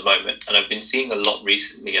huge at the moment, and I've been seeing a lot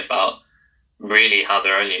recently about really how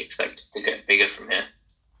they're only expected to get bigger from here.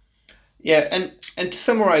 Yeah, and to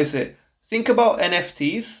summarize it, think about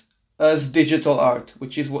NFTs as digital art,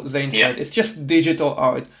 which is what Zane said. It's just digital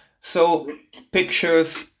art. So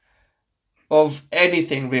pictures of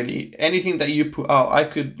anything, really, anything that you put out. I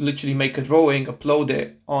could literally make a drawing, upload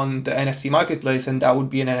it on the NFT marketplace, and that would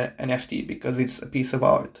be an NFT because it's a piece of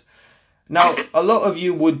art. Now, a lot of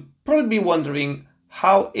you would probably be wondering,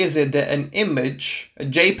 how is it that an image, a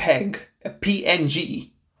JPEG, a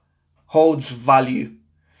PNG, holds value?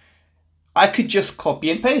 I could just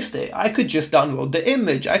copy and paste it. I could just download the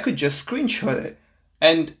image. I could just screenshot it.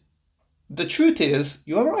 And the truth is,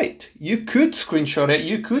 you're right. You could screenshot it.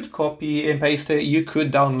 You could copy and paste it. You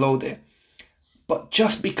could download it. But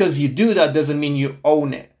just because you do that doesn't mean you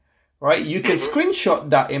own it, right? You can screenshot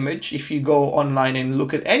that image. If you go online and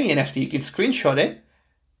look at any NFT, you can screenshot it.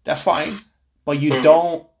 That's fine. But you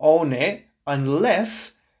don't own it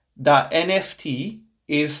unless that NFT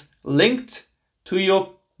is linked to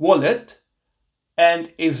your wallet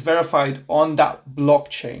and is verified on that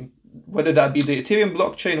blockchain, whether that be the Ethereum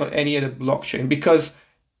blockchain or any other blockchain, because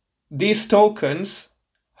these tokens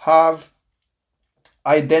have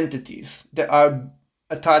identities that are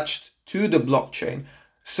attached to the blockchain.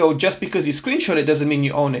 So just because you screenshot it doesn't mean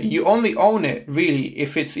you own it. You only own it really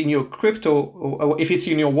if it's in your crypto or if it's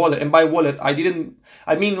in your wallet. And by wallet, I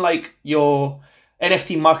mean like your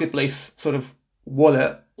NFT marketplace sort of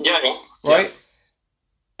wallet. Right?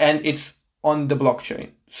 And it's on the blockchain.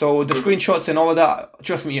 So the screenshots and all of that,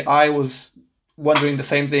 trust me, I was wondering the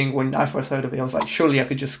same thing when I first heard of it. I was like, surely I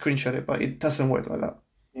could just screenshot it, but it doesn't work like that.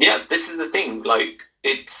 Yeah, this is the thing. Like,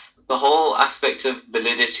 it's the whole aspect of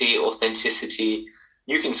validity, authenticity,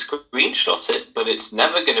 You can screenshot it, but it's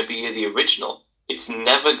never going to be the original. It's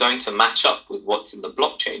never going to match up with what's in the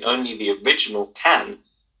blockchain. Only the original can.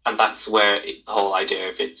 And that's where the whole idea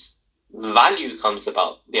of its value comes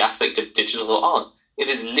about, the aspect of digital art. It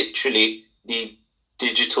is literally the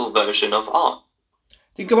digital version of art.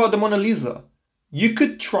 Think about the Mona Lisa. You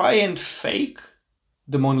could try and fake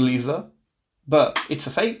the Mona Lisa, but it's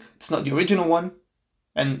a fake. It's not the original one.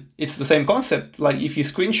 And it's the same concept. Like if you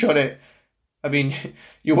screenshot it, I mean,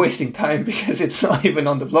 you're wasting time because it's not even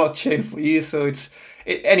on the blockchain for you. So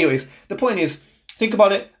anyways, the point is, think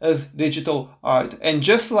about it as digital art. And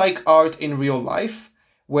just like art in real life,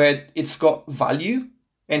 where it's got value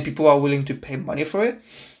and people are willing to pay money for it,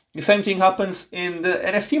 the same thing happens in the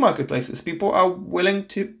NFT marketplaces. People are willing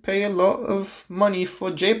to pay a lot of money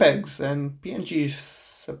for JPEGs and PNGs,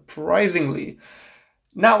 surprisingly.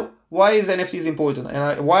 Now, why is NFTs important?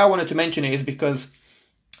 And why I wanted to mention it is because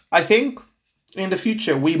I think in the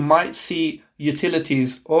future we might see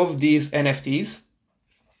utilities of these NFTs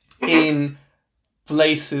in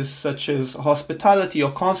places such as hospitality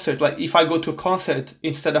or concerts. Like if I go to a concert,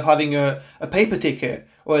 instead of having a paper ticket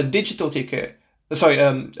or a digital ticket,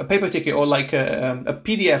 a paper ticket or like a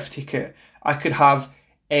PDF ticket, I could have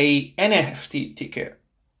a NFT ticket,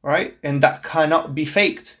 right? And that cannot be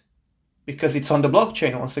faked because it's on the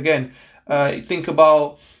blockchain once again. Think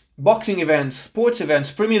about boxing events, sports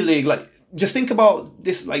events, Premier League. Like just think about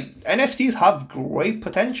this. Like NFTs have great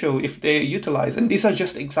potential if they're utilized, and these are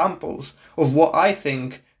just examples of what I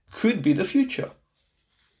think could be the future.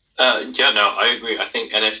 I agree. I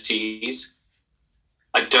think NFTs.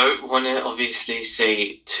 I don't want to obviously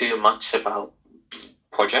say too much about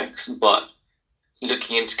projects, but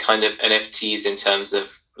looking into kind of NFTs in terms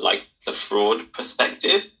of like the fraud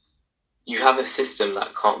perspective, you have a system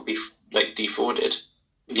that can't be like defrauded.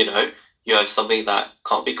 You know, you have something that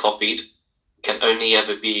can't be copied, can only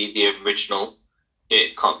ever be the original.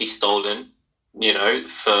 It can't be stolen. You know,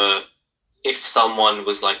 if someone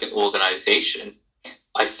was like an organization,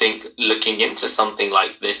 I think looking into something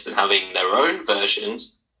like this and having their own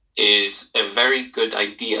versions is a very good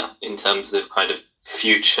idea in terms of kind of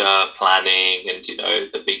future planning and, you know,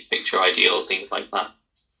 the big picture ideal, things like that.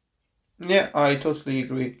 Yeah, I totally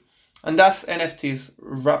agree. And that's NFTs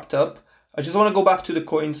wrapped up. I just want to go back to the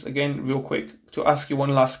coins again real quick to ask you one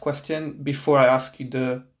last question before I ask you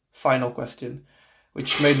the final question,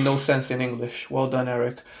 which made no sense in English. Well done,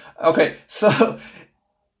 Eric. Okay, so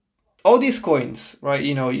all these coins, right?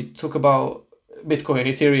 You know, you talk about Bitcoin,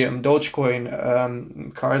 Ethereum,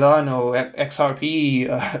 Dogecoin, Cardano,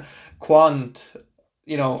 XRP, Quant,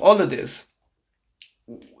 you know, all of this.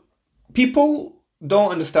 People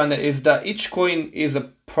don't understand is that each coin is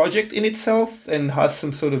a project in itself and has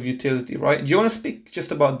some sort of utility, right? Do you want to speak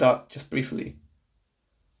just about that, just briefly?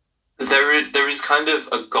 There is kind of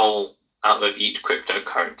a goal out of each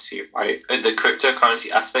cryptocurrency, right? The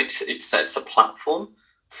cryptocurrency aspect, it sets a platform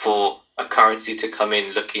for a currency to come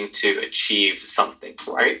in looking to achieve something,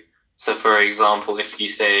 right? So for example, if you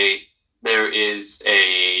say there is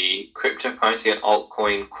a cryptocurrency, an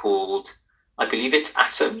altcoin called, I believe it's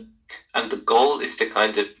Atom, and the goal is to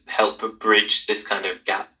kind of help bridge this kind of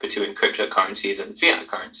gap between cryptocurrencies and fiat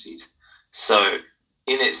currencies. So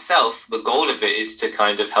in itself, the goal of it is to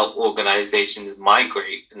kind of help organizations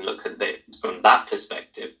migrate and look at it from that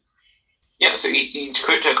perspective. Yeah, so each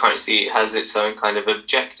cryptocurrency has its own kind of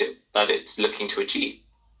objective that it's looking to achieve.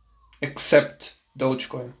 Except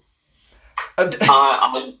Dogecoin.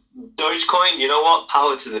 Dogecoin, you know what?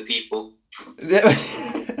 Power to the people.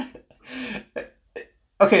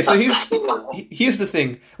 Okay, so here's the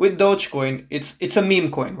thing. With Dogecoin, it's a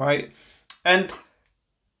meme coin, right? And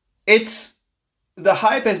the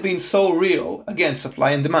hype has been so real, again,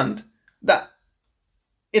 supply and demand, that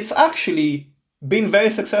it's actually been very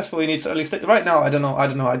successful in its early stage. Right now, I don't know.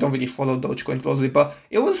 I don't really follow Dogecoin closely, but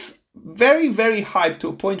it was very, very hyped to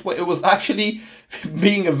a point where it was actually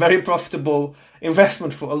being a very profitable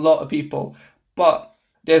investment for a lot of people. But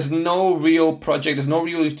there's no real project, there's no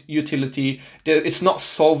real utility. It's not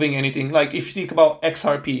solving anything. Like if you think about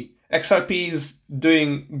XRP is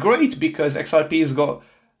doing great because XRP has got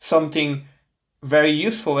something very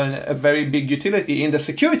useful and a very big utility in the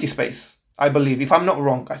security space. I believe, if I'm not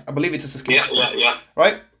wrong, I believe it's a security space,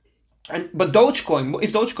 right? But Dogecoin, what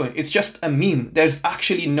is Dogecoin? It's just a meme. There's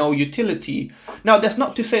actually no utility. Now, that's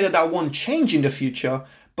not to say that won't change in the future,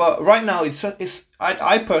 but right now,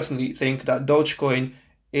 I personally think that Dogecoin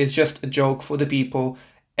is just a joke for the people.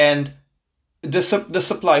 And the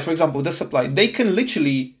supply, for example, they can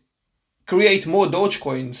literally create more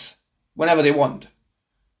Dogecoins whenever they want.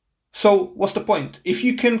 So what's the point? If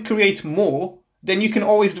you can create more then you can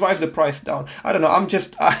always drive the price down. I don't know.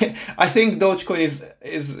 I think Dogecoin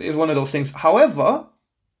is one of those things. However,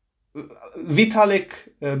 Vitalik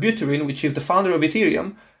Buterin, which is the founder of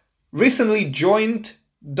Ethereum, recently joined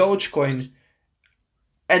Dogecoin,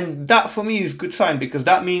 and that for me is a good sign, because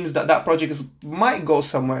that means that project might go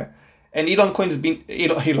somewhere. And Elon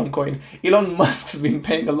Musk's been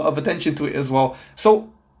paying a lot of attention to it as well.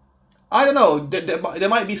 So I don't know. There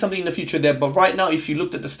might be something in the future there, but right now, if you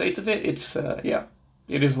looked at the state of it, it's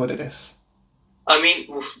it is what it is. I mean,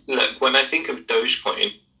 look, when I think of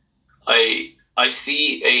Dogecoin, I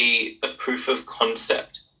see a proof of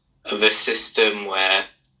concept of a system where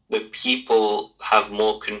the people have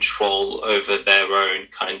more control over their own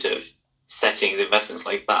kind of settings, investments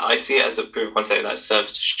like that. I see it as a proof of concept that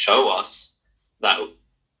serves to show us that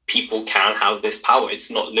people can have this power.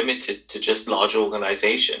 It's not limited to just large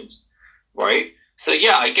organizations, right? So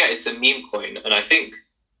yeah, I get it's a meme coin, and I think,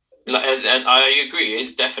 and I agree,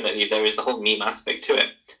 there is a whole meme aspect to it,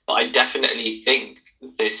 but I definitely think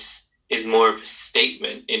this is more of a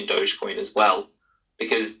statement in Dogecoin as well,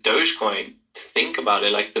 because Dogecoin, think about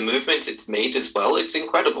it, like the movement it's made as well, it's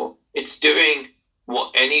incredible. It's doing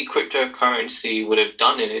what any cryptocurrency would have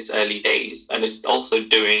done in its early days, and it's also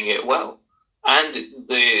doing it well. And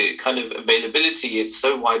the kind of availability, it's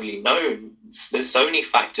so widely known. There's so many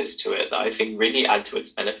factors to it that I think really add to its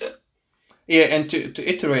benefit. Yeah, and to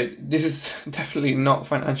iterate, this is definitely not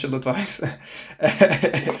financial advice.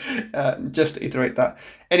 Just to iterate that.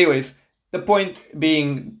 Anyways, the point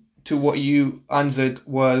being to what you answered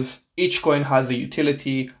was each coin has a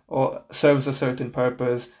utility or serves a certain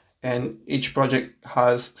purpose, and each project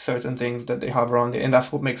has certain things that they have around it, and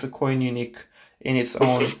that's what makes a coin unique in its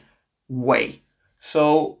own way.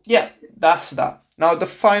 So yeah, that's that. Now the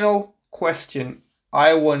final question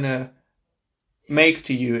I want to make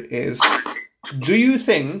to you is, do you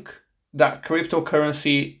think that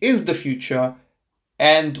cryptocurrency is the future,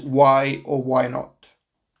 and why or why not?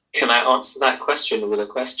 Can I answer that question with a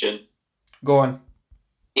question? Go on.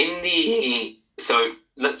 So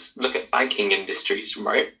let's look at banking industries,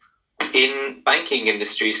 right? In banking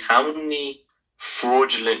industries, how many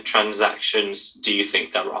fraudulent transactions do you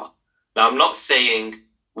think there are? Now, I'm not saying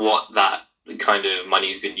what that kind of money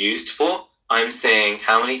has been used for. I'm saying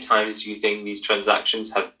how many times do you think these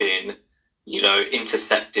transactions have been,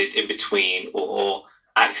 intercepted in between, or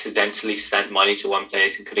accidentally sent money to one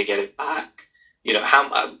place and couldn't get it back?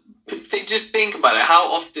 Just think about it.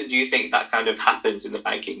 How often do you think that kind of happens in the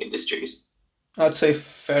banking industries? I'd say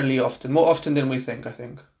fairly often, more often than we think, I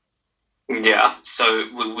think. Yeah, so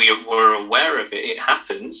we're aware of it. It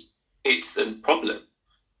happens. It's a problem.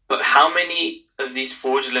 But how many of these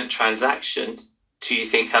fraudulent transactions do you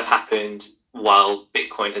think have happened while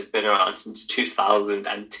Bitcoin has been around since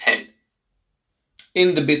 2010?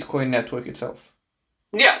 In the Bitcoin network itself?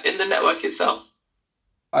 Yeah, in the network itself.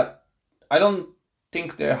 I don't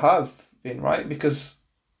think there have been, right? Because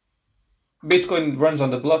Bitcoin runs on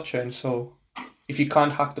the blockchain, so if you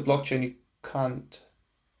can't hack the blockchain, you can't.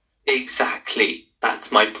 Exactly.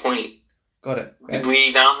 That's my point. Got it. Okay.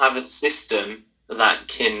 We now have a system that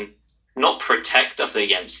can not protect us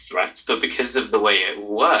against threats, but because of the way it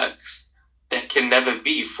works, there can never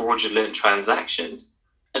be fraudulent transactions.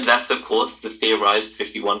 Unless, of course, the theorized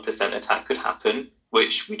 51% attack could happen,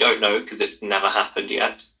 which we don't know because it's never happened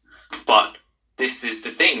yet. But this is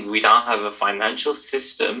the thing. We now have a financial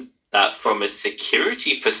system that, from a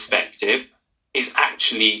security perspective, is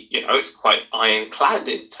actually, it's quite ironclad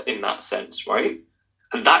in that sense, right?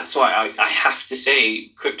 And that's why I have to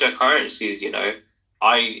say cryptocurrencies,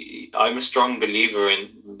 I'm a strong believer in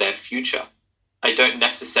their future. I don't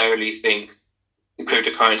necessarily think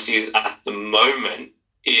cryptocurrencies at the moment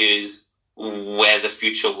is where the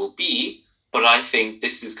future will be, but I think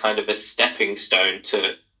this is kind of a stepping stone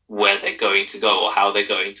to where they're going to go or how they're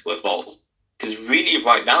going to evolve. Because really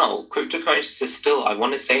right now, cryptocurrencies are still, I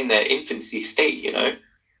want to say, in their infancy state,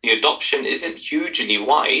 The adoption isn't hugely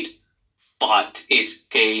wide, but it's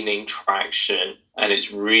gaining traction, and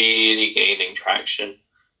it's really gaining traction.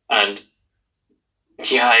 And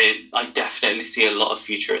yeah, I definitely see a lot of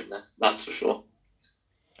future in there, that's for sure.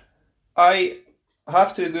 I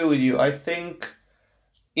have to agree with you. I think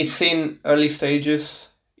it's in early stages,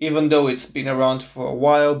 even though it's been around for a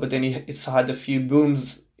while, but then it's had a few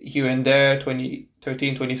booms here and there,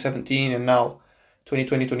 2013, 2017, and now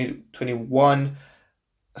 2020, 2021.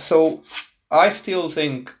 So I still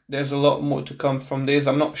think there's a lot more to come from this.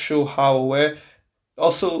 I'm not sure how or where.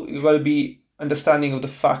 Also, you got to be understanding of the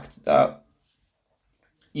fact that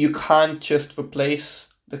you can't just replace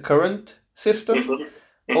the current system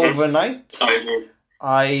overnight. I agree.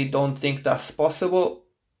 I don't think that's possible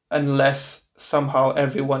unless somehow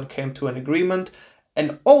everyone came to an agreement.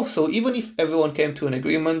 And also, even if everyone came to an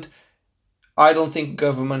agreement, I don't think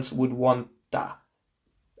governments would want that.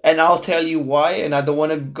 And I'll tell you why, and I don't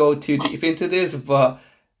want to go too deep into this, but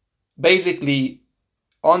basically,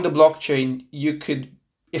 on the blockchain, you could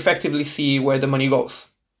effectively see where the money goes.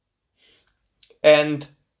 And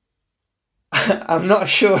I'm not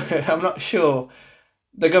sure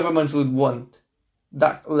the governments would want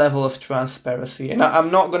that level of transparency. And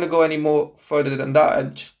I'm not going to go any more further than that.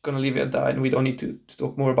 I'm just going to leave it at that, and we don't need to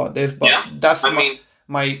talk more about this. But Yeah, that's I mean,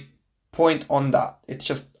 my point on that. It's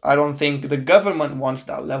just, I don't think the government wants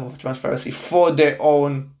that level of transparency for their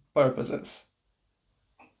own purposes.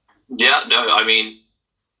 yeah, no, I mean,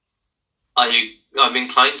 I'm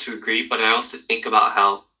inclined to agree, but I also think about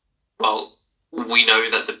how, well, we know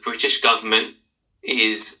that the British government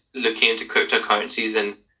is looking into cryptocurrencies,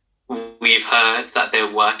 and we've heard that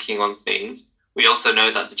they're working on things. We also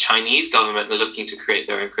know that the Chinese government are looking to create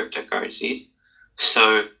their own cryptocurrencies.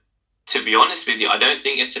 So, to be honest with you, I don't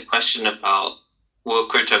think it's a question about will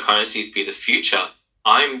cryptocurrencies be the future.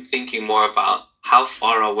 I'm thinking more about how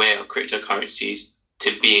far away are cryptocurrencies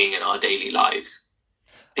to being in our daily lives.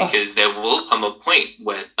 Because there will come a point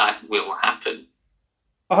where that will happen.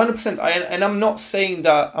 100%. And I'm not saying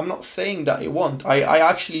that it won't. I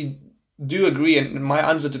actually do agree, and my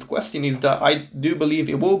answer to the question is that I do believe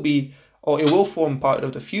it will be, or it will form part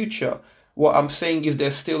of the future. What I'm saying is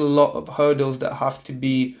there's still a lot of hurdles that have to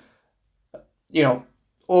be,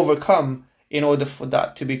 overcome in order for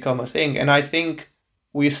that to become a thing. And I think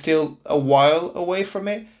we're still a while away from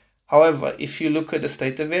it. However, if you look at the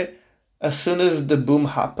state of it, as soon as the boom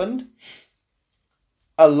happened,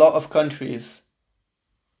 a lot of countries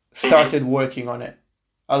started working on it.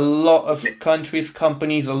 A lot of countries,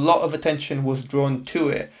 companies, a lot of attention was drawn to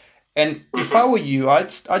it. And if I were you,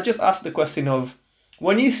 I'd just ask the question of,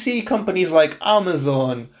 when you see companies like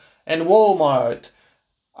Amazon and Walmart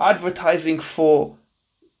advertising for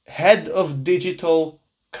head of digital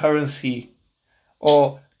currency,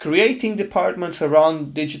 or creating departments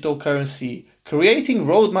around digital currency, creating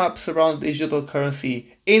roadmaps around digital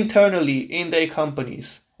currency internally in their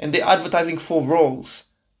companies, and they're advertising for roles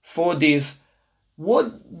for these,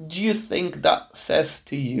 what do you think that says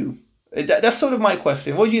to you? That's sort of my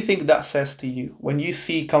question. What do you think that says to you when you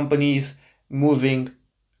see companies moving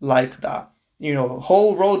like that?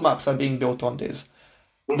 Whole roadmaps are being built on this.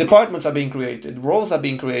 Departments are being created. Roles are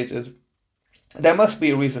being created. There must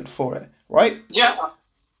be a reason for it, right? Yeah.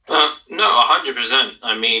 No, 100%.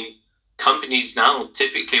 I mean, companies now,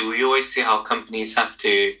 typically, we always see how companies have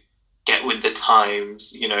to get with the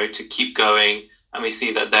times, to keep going. And we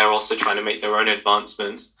see that they're also trying to make their own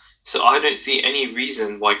advancements. So I don't see any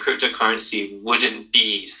reason why cryptocurrency wouldn't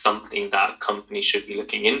be something that companies should be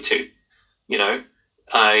looking into.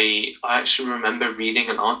 I actually remember reading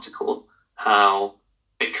an article how,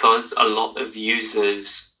 because a lot of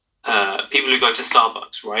users, people who go to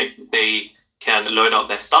Starbucks, right, they can load up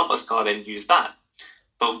their Starbucks card and use that.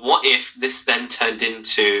 But what if this then turned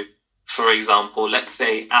into, for example, let's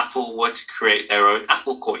say Apple were to create their own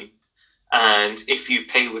Apple Coin. And if you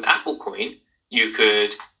pay with Apple Coin, you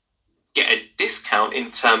could get a discount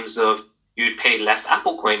in terms of you'd pay less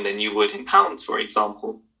Apple Coin than you would in pounds, for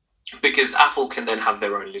example. Because Apple can then have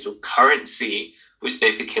their own little currency, which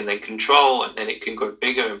they can then control, and then it can go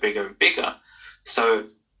bigger and bigger and bigger. So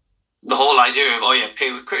the whole idea of,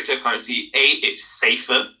 pay with cryptocurrency, it's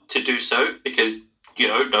safer to do so because,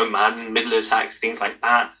 no man, middle attacks, things like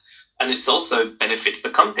that. And it's also benefits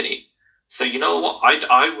the company. So you know what?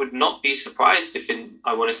 I would not be surprised if in,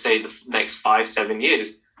 I want to say, the next 5-7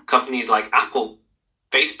 years, companies like Apple,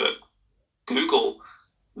 Facebook, Google,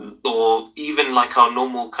 or even like our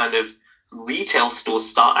normal kind of retail stores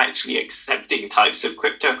start actually accepting types of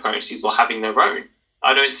cryptocurrencies or having their own.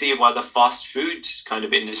 I don't see why the fast food kind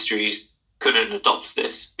of industries couldn't adopt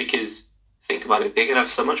this, because think about it, they could have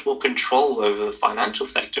so much more control over the financial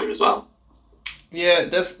sector as well. Yeah,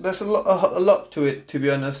 there's a lot to it, to be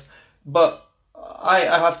honest. But I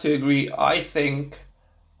have to agree. I think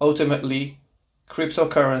ultimately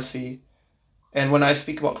cryptocurrency, and when I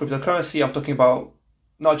speak about cryptocurrency, I'm talking about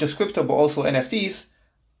not just crypto but also NFTs.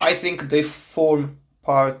 I think they form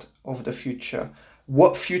part of the future.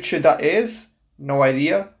 What future that is, no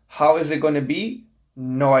idea. How is it going to be?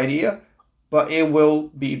 No idea. But it will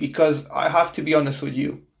be, because I have to be honest with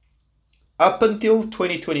you. Up until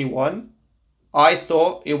 2021, I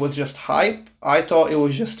thought it was just hype. I thought it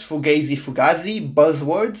was just fugazi,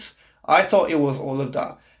 buzzwords. I thought it was all of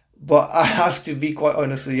that. But I have to be quite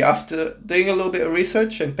honest with you. After doing a little bit of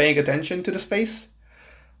research and paying attention to the space,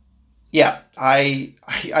 yeah, I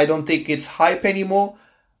don't think it's hype anymore.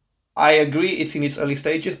 I agree it's in its early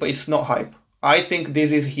stages, but it's not hype. I think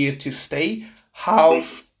this is here to stay. How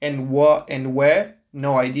and what and where,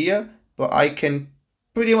 no idea, but I can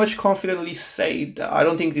pretty much confidently say that I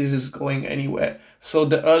don't think this is going anywhere. So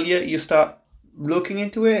the earlier you start looking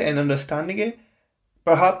into it and understanding it,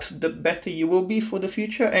 perhaps the better you will be for the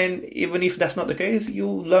future. And even if that's not the case,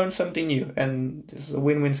 you'll learn something new, and it's a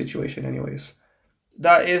win-win situation anyways.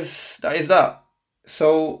 That is that.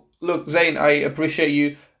 So look, Zain, I appreciate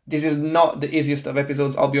you. This is not the easiest of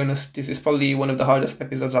episodes, I'll be honest. This is probably one of the hardest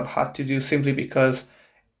episodes I've had to do, simply because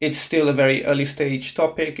it's still a very early stage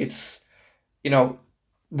topic. It's,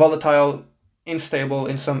 volatile, unstable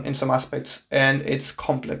in some aspects, and it's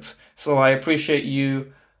complex. So I appreciate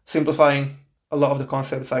you simplifying a lot of the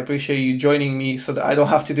concepts. I appreciate you joining me so that I don't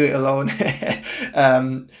have to do it alone.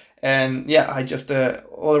 And yeah, I just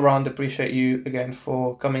all around appreciate you again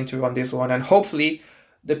for coming to on this one, and hopefully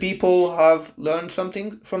the people have learned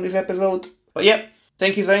something from this episode. But yeah,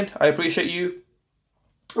 thank you, Zain. I appreciate you.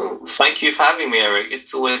 Well, thank you for having me, Eric.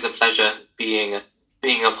 It's always a pleasure being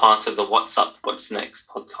a part of the What's Up, What's Next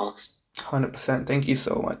podcast. 100%. Thank you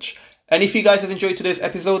so much. And if you guys have enjoyed today's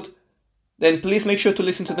episode, then please make sure to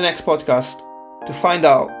listen to the next podcast to find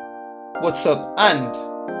out what's up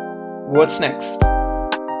and what's next.